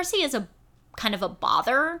 like, Percy is a kind of a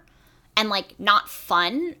bother and, like, not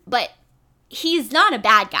fun, but he's not a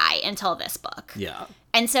bad guy until this book. Yeah.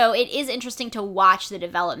 And so it is interesting to watch the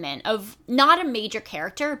development of not a major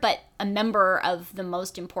character, but a member of the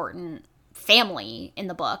most important family in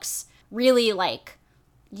the books really, like,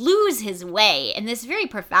 lose his way in this very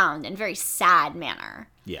profound and very sad manner.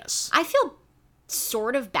 Yes. I feel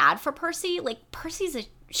sort of bad for Percy. Like, Percy's a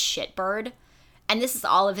shitbird, and this is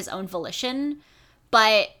all of his own volition.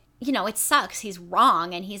 But, you know, it sucks. He's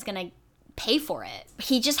wrong, and he's gonna pay for it.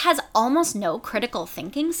 He just has almost no critical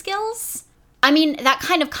thinking skills. I mean, that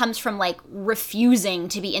kind of comes from, like, refusing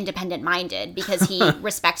to be independent-minded because he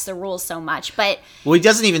respects the rules so much, but... Well, he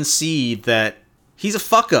doesn't even see that he's a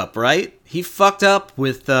fuck-up, right? He fucked up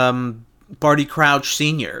with Barty Crouch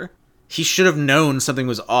Sr. He should have known something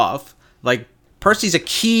was off. Like, Percy's a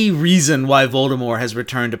key reason why Voldemort has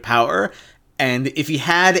returned to power, and if he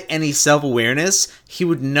had any self-awareness, he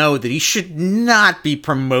would know that he should not be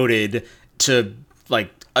promoted to,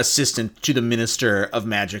 like, assistant to the Minister of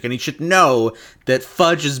Magic, and he should know that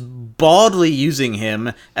Fudge is baldly using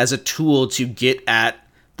him as a tool to get at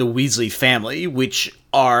the Weasley family, which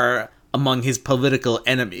are among his political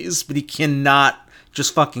enemies, but he cannot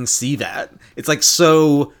just fucking see that. It's like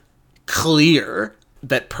so clear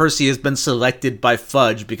that Percy has been selected by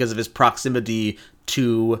Fudge because of his proximity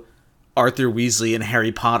to Arthur Weasley and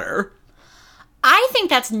Harry Potter. I think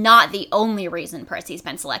that's not the only reason Percy's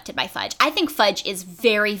been selected by Fudge. I think Fudge is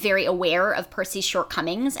very, very aware of Percy's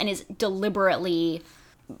shortcomings and is deliberately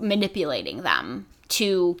manipulating them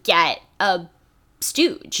to get a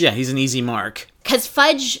stooge. Yeah, he's an easy mark. Because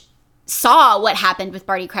Fudge saw what happened with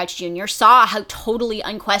Barty Crouch Jr., saw how totally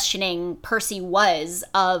unquestioning Percy was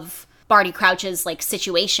of Barty Crouch's, like,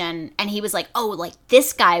 situation, and he was like, oh, like,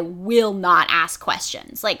 this guy will not ask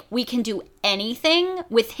questions. Like, we can do anything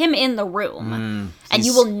with him in the room, and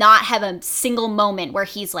you will not have a single moment where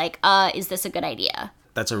he's like, is this a good idea?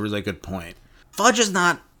 That's a really good point. Fudge is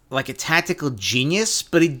not, like, a tactical genius,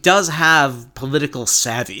 but he does have political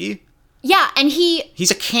savvy. Yeah, and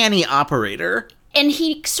he's a canny operator. And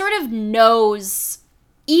he sort of knows,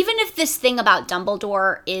 even if this thing about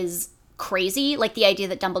Dumbledore is crazy, like the idea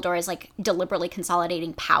that Dumbledore is, like, deliberately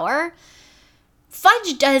consolidating power,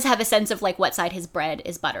 Fudge does have a sense of, like, what side his bread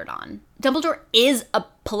is buttered on. Dumbledore is a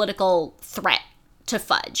political threat to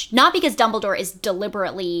Fudge, not because Dumbledore is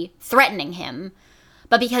deliberately threatening him,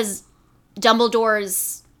 but because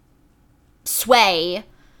Dumbledore's sway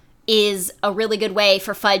is a really good way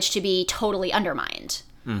for Fudge to be totally undermined.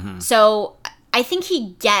 Mm-hmm. So I think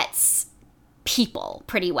he gets people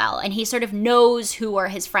pretty well, and he sort of knows who are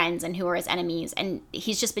his friends and who are his enemies, and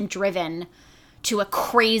he's just been driven to a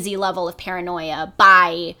crazy level of paranoia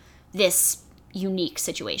by this unique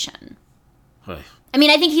situation. Oy. I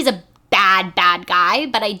mean, I think he's a bad guy,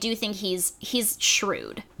 but I do think he's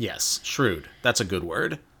shrewd. Yes, shrewd. That's a good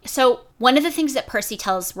word. So one of the things that Percy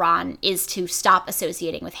tells Ron is to stop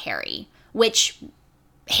associating with Harry, which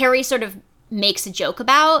Harry sort of makes a joke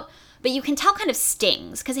about, but you can tell kind of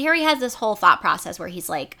stings, because Harry has this whole thought process where he's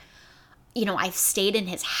like, you know, I've stayed in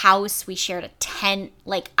his house, we shared a tent,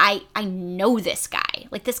 like, I know this guy.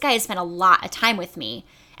 Like, this guy has spent a lot of time with me,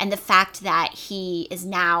 and the fact that he is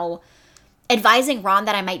now advising Ron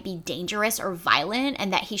that I might be dangerous or violent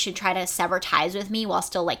and that he should try to sever ties with me while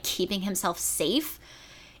still, like, keeping himself safe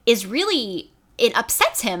is really, it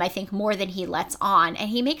upsets him, I think, more than he lets on. And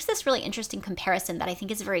he makes this really interesting comparison that I think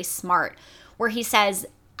is very smart, where he says,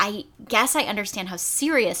 I guess I understand how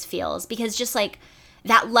Sirius feels, because just, like,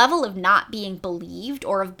 that level of not being believed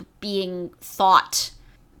or of being thought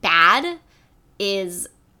bad is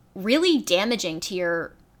really damaging to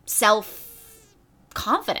your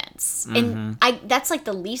self-confidence. Mm-hmm. And that's, like,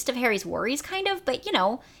 the least of Harry's worries, kind of, but, you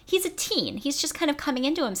know, he's a teen. He's just kind of coming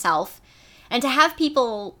into himself. And to have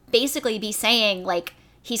people basically be saying, like,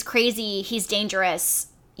 he's crazy, he's dangerous,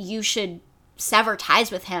 you should sever ties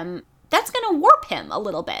with him, that's going to warp him a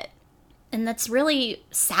little bit. And that's really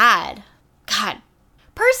sad. God,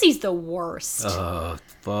 Percy's the worst. Oh,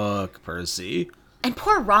 fuck Percy. And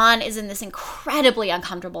poor Ron is in this incredibly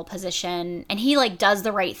uncomfortable position, and he, like, does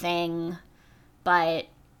the right thing, but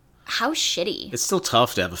how shitty. It's still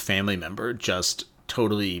tough to have a family member just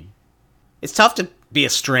totally... It's tough to be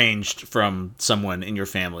estranged from someone in your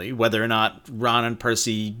family, whether or not Ron and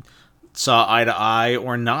Percy saw eye to eye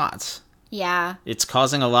or not. Yeah. It's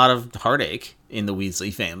causing a lot of heartache in the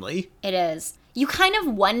Weasley family. It is. You kind of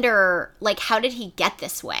wonder, like, how did he get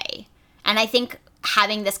this way? And I think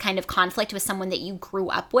having this kind of conflict with someone that you grew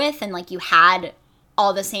up with and, like, you had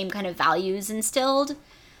all the same kind of values instilled,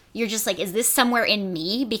 you're just like, is this somewhere in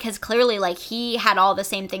me? Because clearly, like, he had all the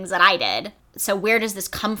same things that I did. So where does this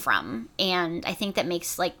come from? And I think that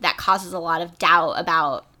makes, like, that causes a lot of doubt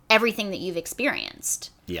about everything that you've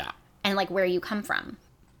experienced. Yeah. And, like, where you come from.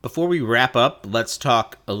 Before we wrap up, let's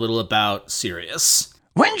talk a little about Sirius.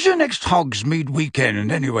 When's your next Hogsmeade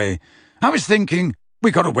weekend, anyway? I was thinking,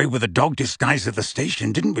 we got away with a dog disguise at the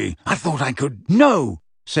station, didn't we? I thought I could... No,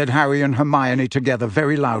 said Harry and Hermione together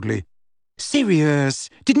very loudly. Sirius,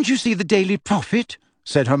 didn't you see the Daily Prophet?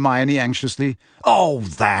 Said Hermione anxiously. Oh,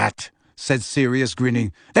 that, said Sirius,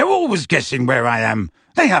 grinning. They're always guessing where I am.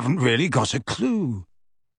 They haven't really got a clue.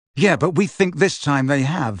 Yeah, but we think this time they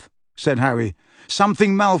have, said Harry.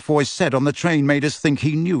 Something Malfoy said on the train made us think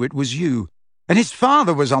he knew it was you. And his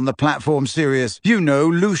father was on the platform, Sirius. You know,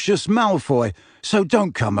 Lucius Malfoy. So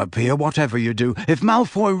don't come up here, whatever you do, if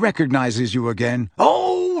Malfoy recognizes you again.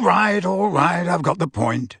 All right, I've got the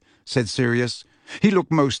point, said Sirius. He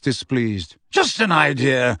looked most displeased. Just an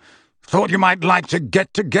idea. Thought you might like to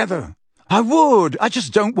get together. I would. I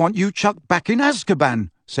just don't want you chucked back in Azkaban,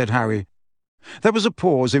 said Harry. There was a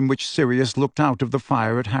pause in which Sirius looked out of the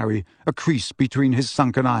fire at Harry, a crease between his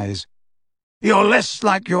sunken eyes. You're less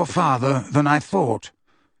like your father than I thought,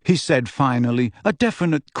 he said finally, a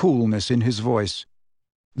definite coolness in his voice.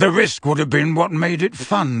 The risk would have been what made it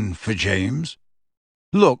fun for James.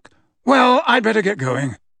 Look, well, I'd better get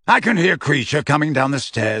going. I can hear Creature coming down the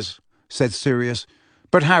stairs, said Sirius,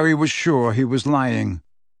 but Harry was sure he was lying.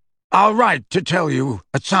 I'll write to tell you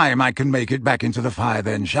a time I can make it back into the fire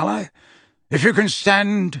then, shall I? If you can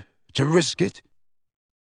stand to risk it.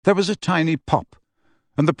 There was a tiny pop,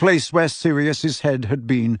 and the place where Sirius's head had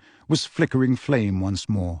been was flickering flame once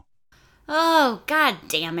more. Oh, god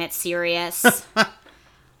damn it, Sirius.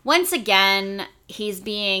 Once again, he's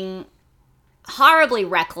being horribly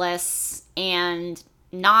reckless and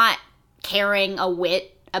not caring a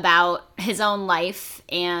whit about his own life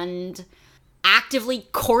and actively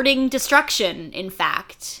courting destruction, in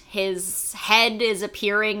fact. His head is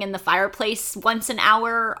appearing in the fireplace once an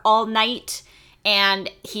hour all night, and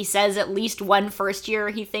he says at least one first year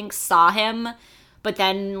he thinks saw him, but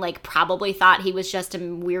then, like, probably thought he was just a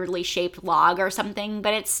weirdly shaped log or something.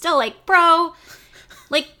 But it's still like, bro,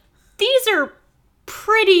 like, these are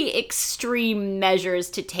pretty extreme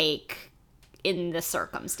measures to take in the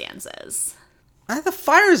circumstances. The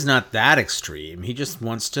fire's not that extreme. He just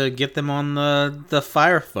wants to get them on the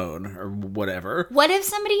fire phone or whatever. What if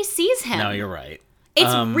somebody sees him? No, you're right.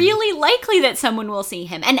 It's really likely that someone will see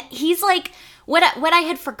him. And he's like, what I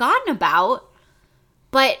had forgotten about,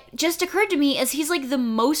 but just occurred to me, is he's like the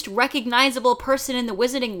most recognizable person in the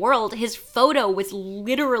wizarding world. His photo was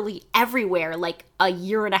literally everywhere like a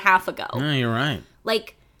year and a half ago. No, you're right.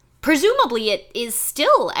 Like, presumably it is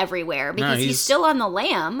still everywhere because he's still on the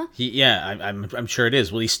lam. I'm sure it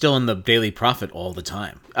is. Well, he's still in the Daily Prophet all the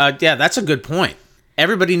time. Yeah, that's a good point.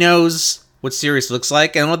 Everybody knows what Sirius looks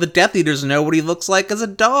like, and all the Death Eaters know what he looks like as a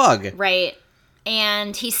dog. Right.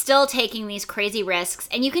 And he's still taking these crazy risks,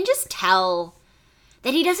 and you can just tell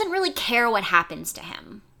that he doesn't really care what happens to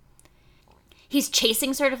him. He's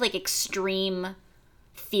chasing sort of like extreme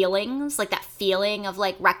feelings, like that feeling of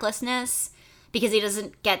like recklessness, because he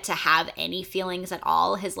doesn't get to have any feelings at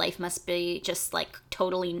all. His life must be just like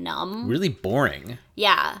totally numb. Really boring.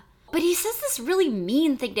 Yeah. But he says this really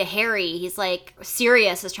mean thing to Harry. He's like,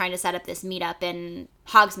 Sirius is trying to set up this meetup in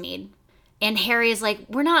Hogsmeade. And Harry is like,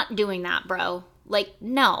 we're not doing that, bro. Like,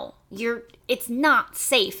 no, it's not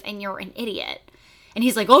safe and you're an idiot. And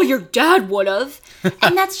he's like, oh, your dad would've.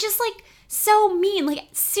 And that's just like so mean. Like,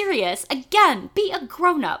 Sirius, again, be a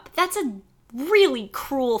grown-up. That's a really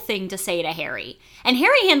cruel thing to say to Harry. And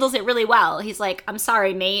Harry handles it really well. He's like, I'm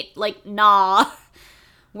sorry, mate. Like, nah,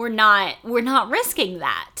 we're not risking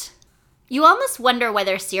that. You almost wonder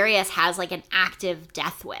whether Sirius has like an active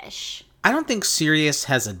death wish. I don't think Sirius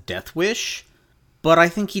has a death wish, but I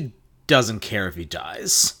think he doesn't care if he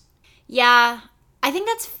dies. Yeah, I think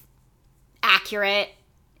that's accurate.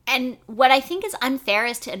 And what I think is unfair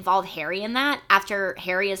is to involve Harry in that, after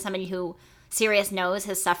Harry is somebody who Sirius knows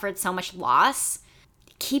has suffered so much loss.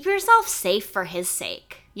 Keep yourself safe for his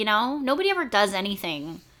sake, you know? Nobody ever does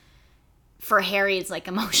anything for Harry's like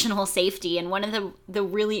emotional safety, and one of the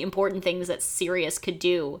really important things that Sirius could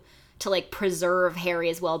do to like preserve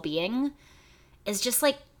Harry's well-being is just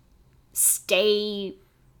like stay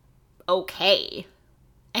okay.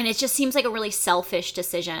 And it just seems like a really selfish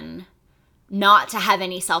decision not to have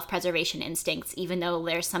any self-preservation instincts, even though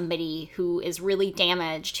there's somebody who is really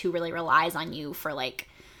damaged, who really relies on you for like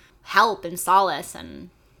help and solace. And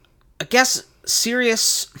I guess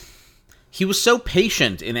Sirius, he was so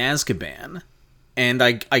patient in Azkaban, and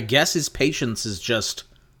I guess his patience is just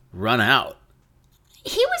run out.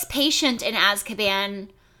 He was patient in Azkaban,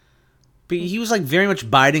 but he was like very much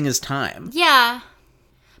biding his time. Yeah.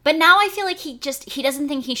 But now I feel like he doesn't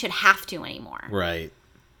think he should have to anymore. Right.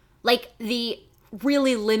 Like, the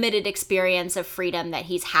really limited experience of freedom that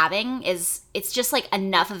he's having it's just like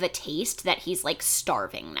enough of a taste that he's like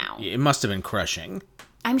starving now. It must have been crushing.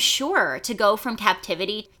 I'm sure, to go from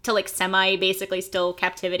captivity to like semi basically still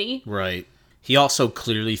captivity. Right. He also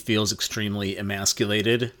clearly feels extremely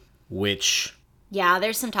emasculated, which... Yeah,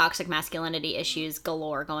 there's some toxic masculinity issues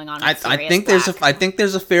galore going on with I Sirius think Black. I think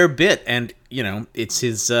there's a fair bit, and it's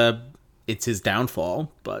his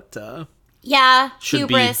downfall, but Yeah,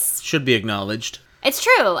 hubris should be acknowledged. It's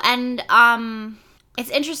true, and it's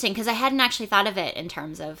interesting because I hadn't actually thought of it in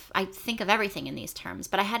terms of, I think of everything in these terms,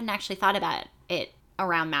 but I hadn't actually thought about it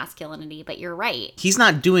around masculinity, but you're right. He's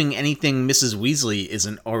not doing anything Mrs. Weasley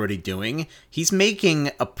isn't already doing. He's making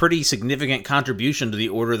a pretty significant contribution to the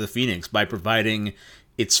Order of the Phoenix by providing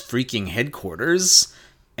its freaking headquarters,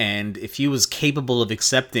 and if he was capable of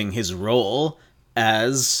accepting his role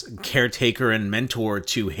as caretaker and mentor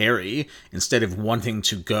to Harry, instead of wanting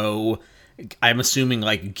to go, I'm assuming,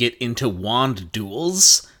 like, get into wand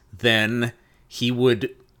duels, then he would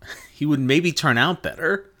maybe turn out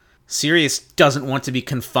better. Sirius doesn't want to be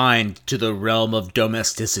confined to the realm of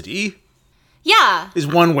domesticity. Yeah. Is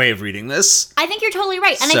one way of reading this. I think you're totally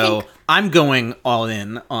right. And so I think I'm going all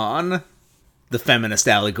in on the feminist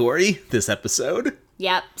allegory this episode.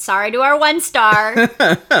 Yep. Sorry to our 1 star.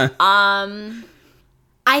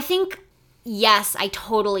 I think, yes, I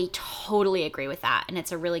totally agree with that. And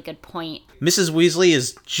it's a really good point. Mrs. Weasley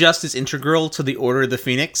is just as integral to the Order of the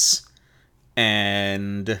Phoenix.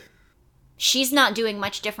 And she's not doing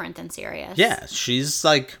much different than Sirius. Yeah, she's,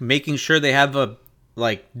 like, making sure they have a,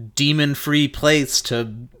 like, demon-free place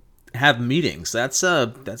to have meetings. That's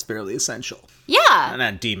fairly essential. Yeah.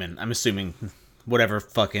 Not demon. I'm assuming whatever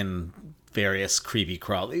fucking various creepy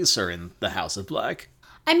crawlies are in the House of Black.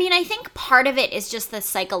 I mean, I think part of it is just the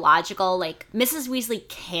psychological, like, Mrs. Weasley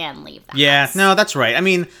can leave the house. No, that's right. I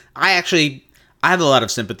mean, I have a lot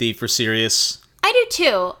of sympathy for Sirius. I do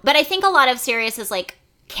too, but I think a lot of Sirius's, like,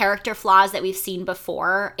 character flaws that we've seen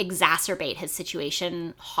before exacerbate his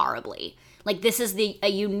situation horribly. Like, this is a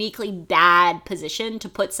uniquely bad position to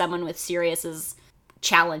put someone with Sirius's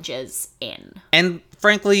challenges in. And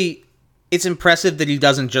frankly, it's impressive that he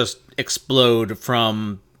doesn't just explode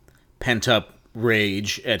from pent-up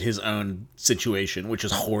rage at his own situation, which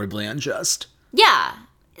is horribly unjust. Yeah.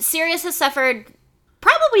 Sirius has suffered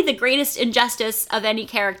probably the greatest injustice of any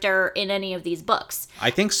character in any of these books. I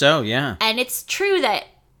think so, yeah. And it's true that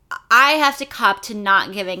I have to cop to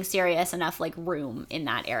not giving Sirius enough, like, room in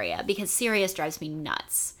that area, because Sirius drives me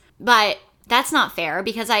nuts. But that's not fair,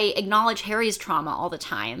 because I acknowledge Harry's trauma all the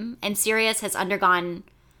time, and Sirius has undergone,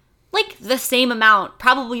 like, the same amount,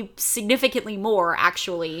 probably significantly more,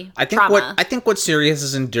 actually, trauma. I think what Sirius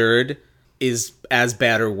has endured is as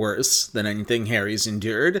bad or worse than anything Harry's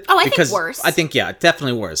endured. Oh, I think worse. I think, yeah,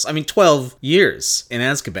 definitely worse. I mean, 12 years in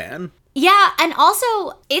Azkaban. Yeah, and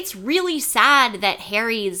also, it's really sad that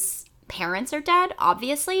Harry's parents are dead,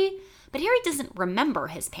 obviously, but Harry doesn't remember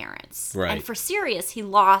his parents. Right. And for Sirius, he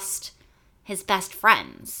lost his best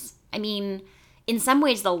friends. I mean, in some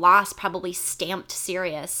ways, the loss probably stamped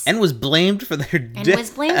Sirius. And was blamed for their deaths. And was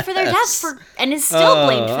blamed for their deaths, and is still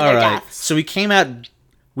blamed for their deaths. So we came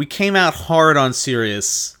out hard on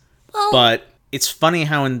Sirius, but it's funny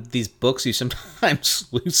how in these books you sometimes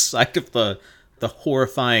lose sight of the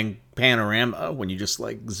horrifying panorama when you just,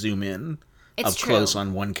 like, zoom in up close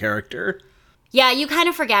on one character. Yeah, you kind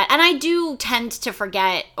of forget. And I do tend to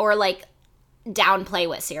forget or, like, downplay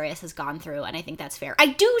what Sirius has gone through, and I think that's fair. I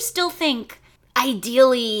do still think,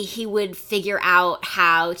 ideally, he would figure out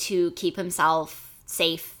how to keep himself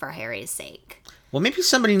safe for Harry's sake. Well, maybe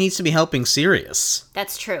somebody needs to be helping Sirius.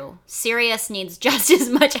 That's true. Sirius needs just as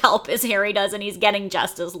much help as Harry does, and he's getting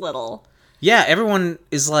just as little. Yeah, everyone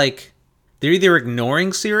is, like, they're either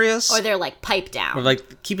ignoring Sirius, or they're, like, pipe down. Or,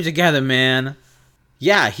 like, keep it together, man.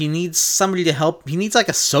 Yeah, he needs somebody to help. He needs, like,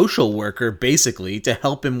 a social worker, basically, to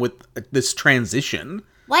help him with this transition.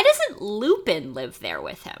 Why doesn't Lupin live there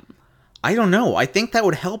with him? I don't know. I think that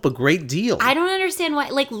would help a great deal. I don't understand why,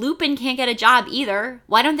 like, Lupin can't get a job either.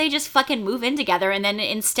 Why don't they just fucking move in together, and then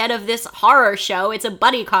instead of this horror show, it's a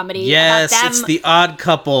buddy comedy yes, about them. It's The Odd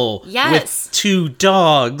Couple. Yes. With 2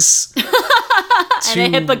 dogs.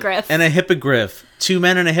 And a hippogriff. And a hippogriff. 2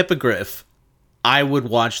 men and a hippogriff. I would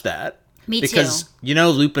watch that. Me too. Because, you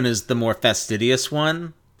know, Lupin is the more fastidious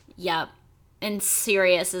one. Yep. And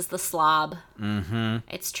Sirius is the slob. Mm-hmm.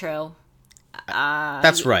 It's true.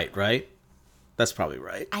 That's right? That's probably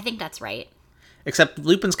right. I think that's right. Except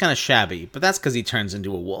Lupin's kind of shabby, but that's because he turns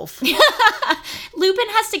into a wolf. Lupin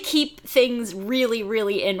has to keep things really,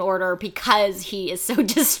 really in order because he is so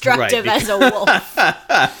destructive as a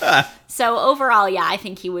wolf. So overall, yeah, I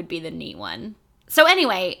think he would be the neat one. So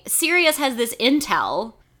anyway, Sirius has this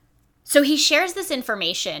intel. So he shares this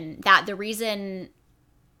information that the reason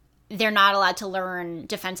they're not allowed to learn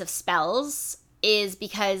defensive spells is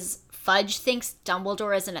because Fudge thinks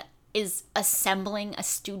Dumbledore is is assembling a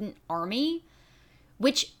student army,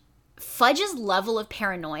 which Fudge's level of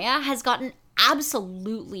paranoia has gotten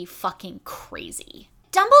absolutely fucking crazy.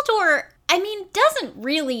 Dumbledore, I mean, doesn't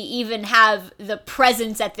really even have the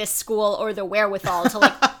presence at this school or the wherewithal to,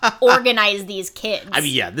 like, organize these kids. I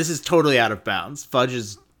mean, yeah, this is totally out of bounds. Fudge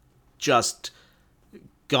is just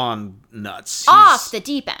gone nuts. Off the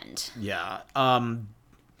deep end. Yeah.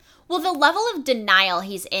 Well, the level of denial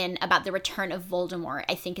he's in about the return of Voldemort,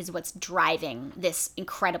 I think, is what's driving this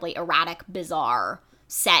incredibly erratic, bizarre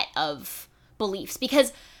set of beliefs.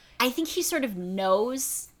 Because I think he sort of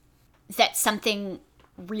knows that something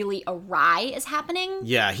really awry is happening.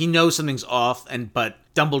 Yeah, he knows something's off, but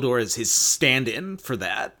Dumbledore is his stand-in for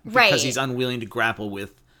that. Because he's unwilling to grapple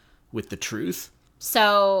with the truth.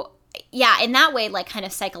 So, yeah, in that way, like, kind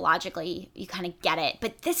of psychologically, you kind of get it.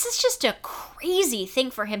 But this is just a crazy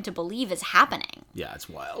thing for him to believe is happening. Yeah, it's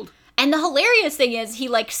wild. And the hilarious thing is he,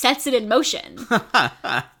 like, sets it in motion.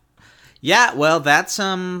 Yeah, well, that's,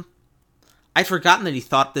 I'd forgotten that he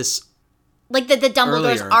thought this... Like, the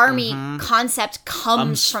Dumbledore's earlier. army concept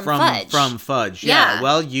comes from Fudge. From Fudge, yeah.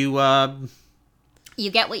 Well, you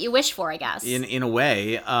get what you wish for, I guess. In a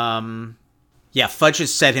way. Yeah, Fudge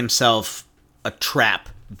has set himself a trap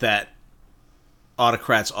that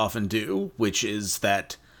autocrats often do, which is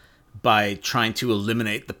that by trying to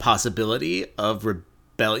eliminate the possibility of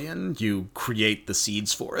rebellion, you create the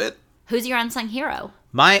seeds for it. Who's your unsung hero?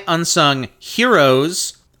 My unsung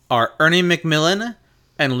heroes are Ernie Macmillan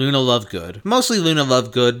and Luna Lovegood. Mostly Luna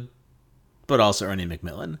Lovegood, but also Ernie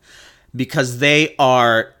Macmillan. Because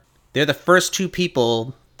they're the first two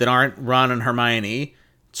people that aren't Ron and Hermione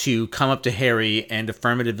to come up to Harry and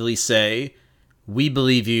affirmatively say, "We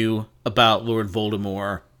believe you about Lord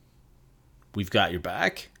Voldemort. We've got your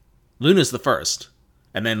back." Luna's the first.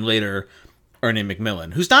 And then later, Ernie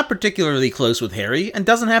Macmillan, who's not particularly close with Harry and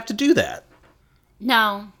doesn't have to do that.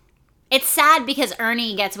 No. It's sad because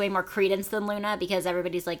Ernie gets way more credence than Luna because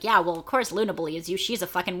everybody's like, yeah, well, of course Luna believes you. She's a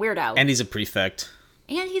fucking weirdo. And he's a prefect.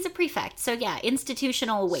 And he's a prefect. So yeah,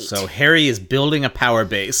 institutional weight. So Harry is building a power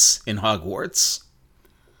base in Hogwarts.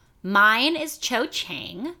 Mine is Cho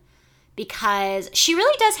Chang because she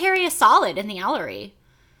really does Harry a solid in the Owlery.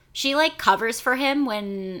 She, like, covers for him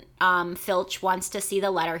when Filch wants to see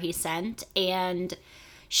the letter he sent. And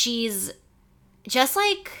she's just,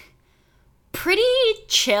 like, pretty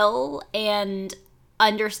chill and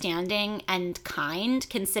understanding and kind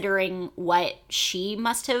considering what she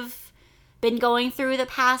must have been going through the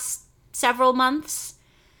past several months.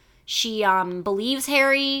 She believes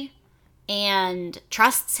Harry and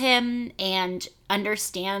trusts him and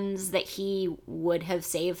understands that he would have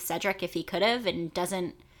saved Cedric if he could have and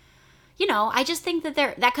doesn't, you know, I just think that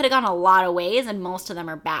that could have gone a lot of ways and most of them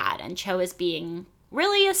are bad. And Cho is being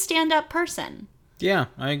really a stand-up person. Yeah,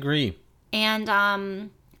 I agree. And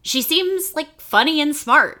she seems, like, funny and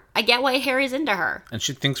smart. I get why Harry's into her. And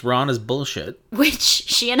she thinks Ron is bullshit. Which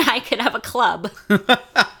she and I could have a club.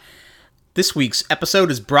 This week's episode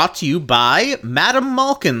is brought to you by Madame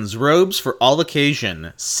Malkin's Robes for All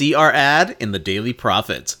Occasion. See our ad in the Daily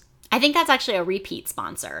Prophet. I think that's actually a repeat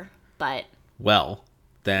sponsor, but... Well,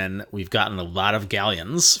 then we've gotten a lot of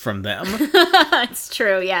galleons from them. It's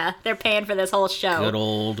true, yeah. They're paying for this whole show. Good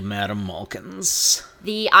old Madame Malkin's.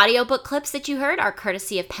 The audiobook clips that you heard are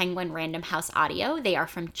courtesy of Penguin Random House Audio. They are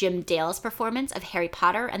from Jim Dale's performance of Harry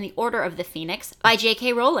Potter and the Order of the Phoenix by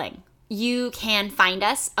J.K. Rowling. You can find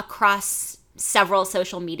us across several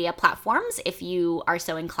social media platforms if you are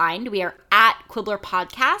so inclined. We are at Quibbler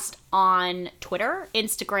Podcast on Twitter,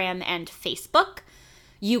 Instagram, and Facebook.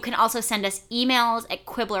 You can also send us emails at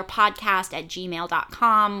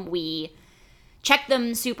quibblerpodcast@gmail.com. We check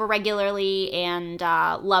them super regularly and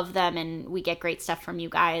love them, and we get great stuff from you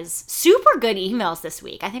guys. Super good emails this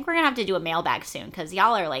week. I think we're going to have to do a mailbag soon because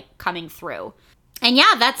y'all are, like, coming through. And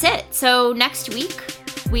yeah, that's it. So next week,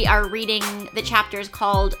 we are reading the chapters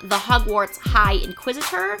called The Hogwarts High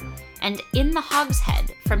Inquisitor and In the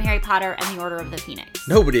Hogshead from Harry Potter and the Order of the Phoenix.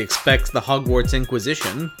 Nobody expects the Hogwarts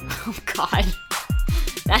Inquisition. Oh, God.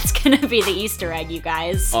 That's going to be the Easter egg, you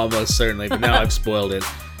guys. Almost certainly, but now I've spoiled it.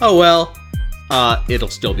 Oh, well. It'll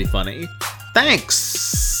still be funny.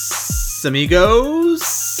 Thanks, amigos.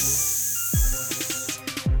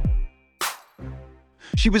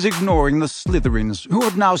 She was ignoring the Slytherins, who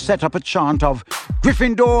had now set up a chant of,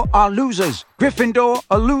 "Gryffindor are losers! Gryffindor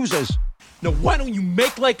are losers!" Now why don't you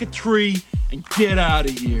make like a tree and get out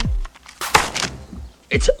of here?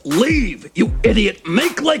 It's leave, you idiot.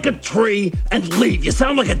 Make like a tree and leave. You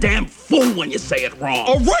sound like a damn fool when you say it wrong.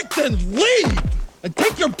 All right then, leave! And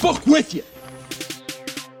take your book with you.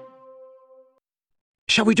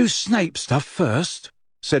 Shall we do Snape stuff first?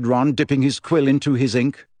 said Ron, dipping his quill into his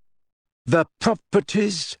ink. "The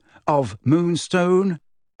properties of moonstone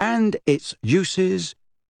and its uses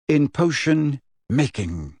in potion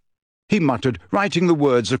making," he muttered, writing the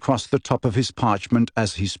words across the top of his parchment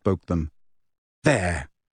as he spoke them. "There."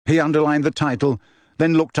 He underlined the title,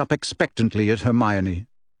 then looked up expectantly at Hermione.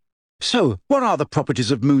 "So, what are the properties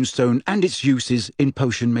of moonstone and its uses in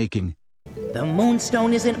potion making?" The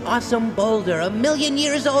Moonstone is an awesome boulder, 1,000,000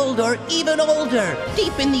 years old or even older.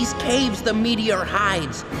 Deep in these caves the meteor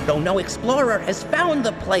hides, though no explorer has found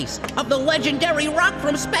the place of the legendary rock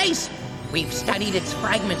from space. We've studied its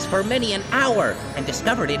fragments for many an hour and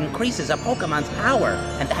discovered it increases a Pokemon's power,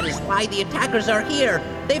 and that is why the attackers are here.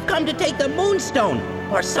 They've come to take the Moonstone,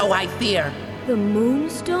 or so I fear. The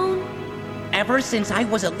Moonstone? Ever since I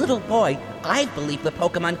was a little boy, I've believed the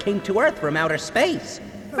Pokemon came to Earth from outer space.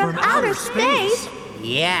 From outer space?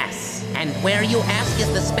 Yes. And where, you ask, is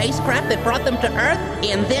the spacecraft that brought them to Earth?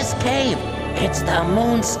 In this cave. It's the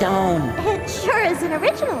Moonstone. It sure is an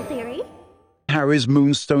original theory. Harry's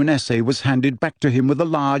Moonstone essay was handed back to him with a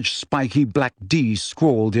large, spiky black D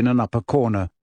scrawled in an upper corner.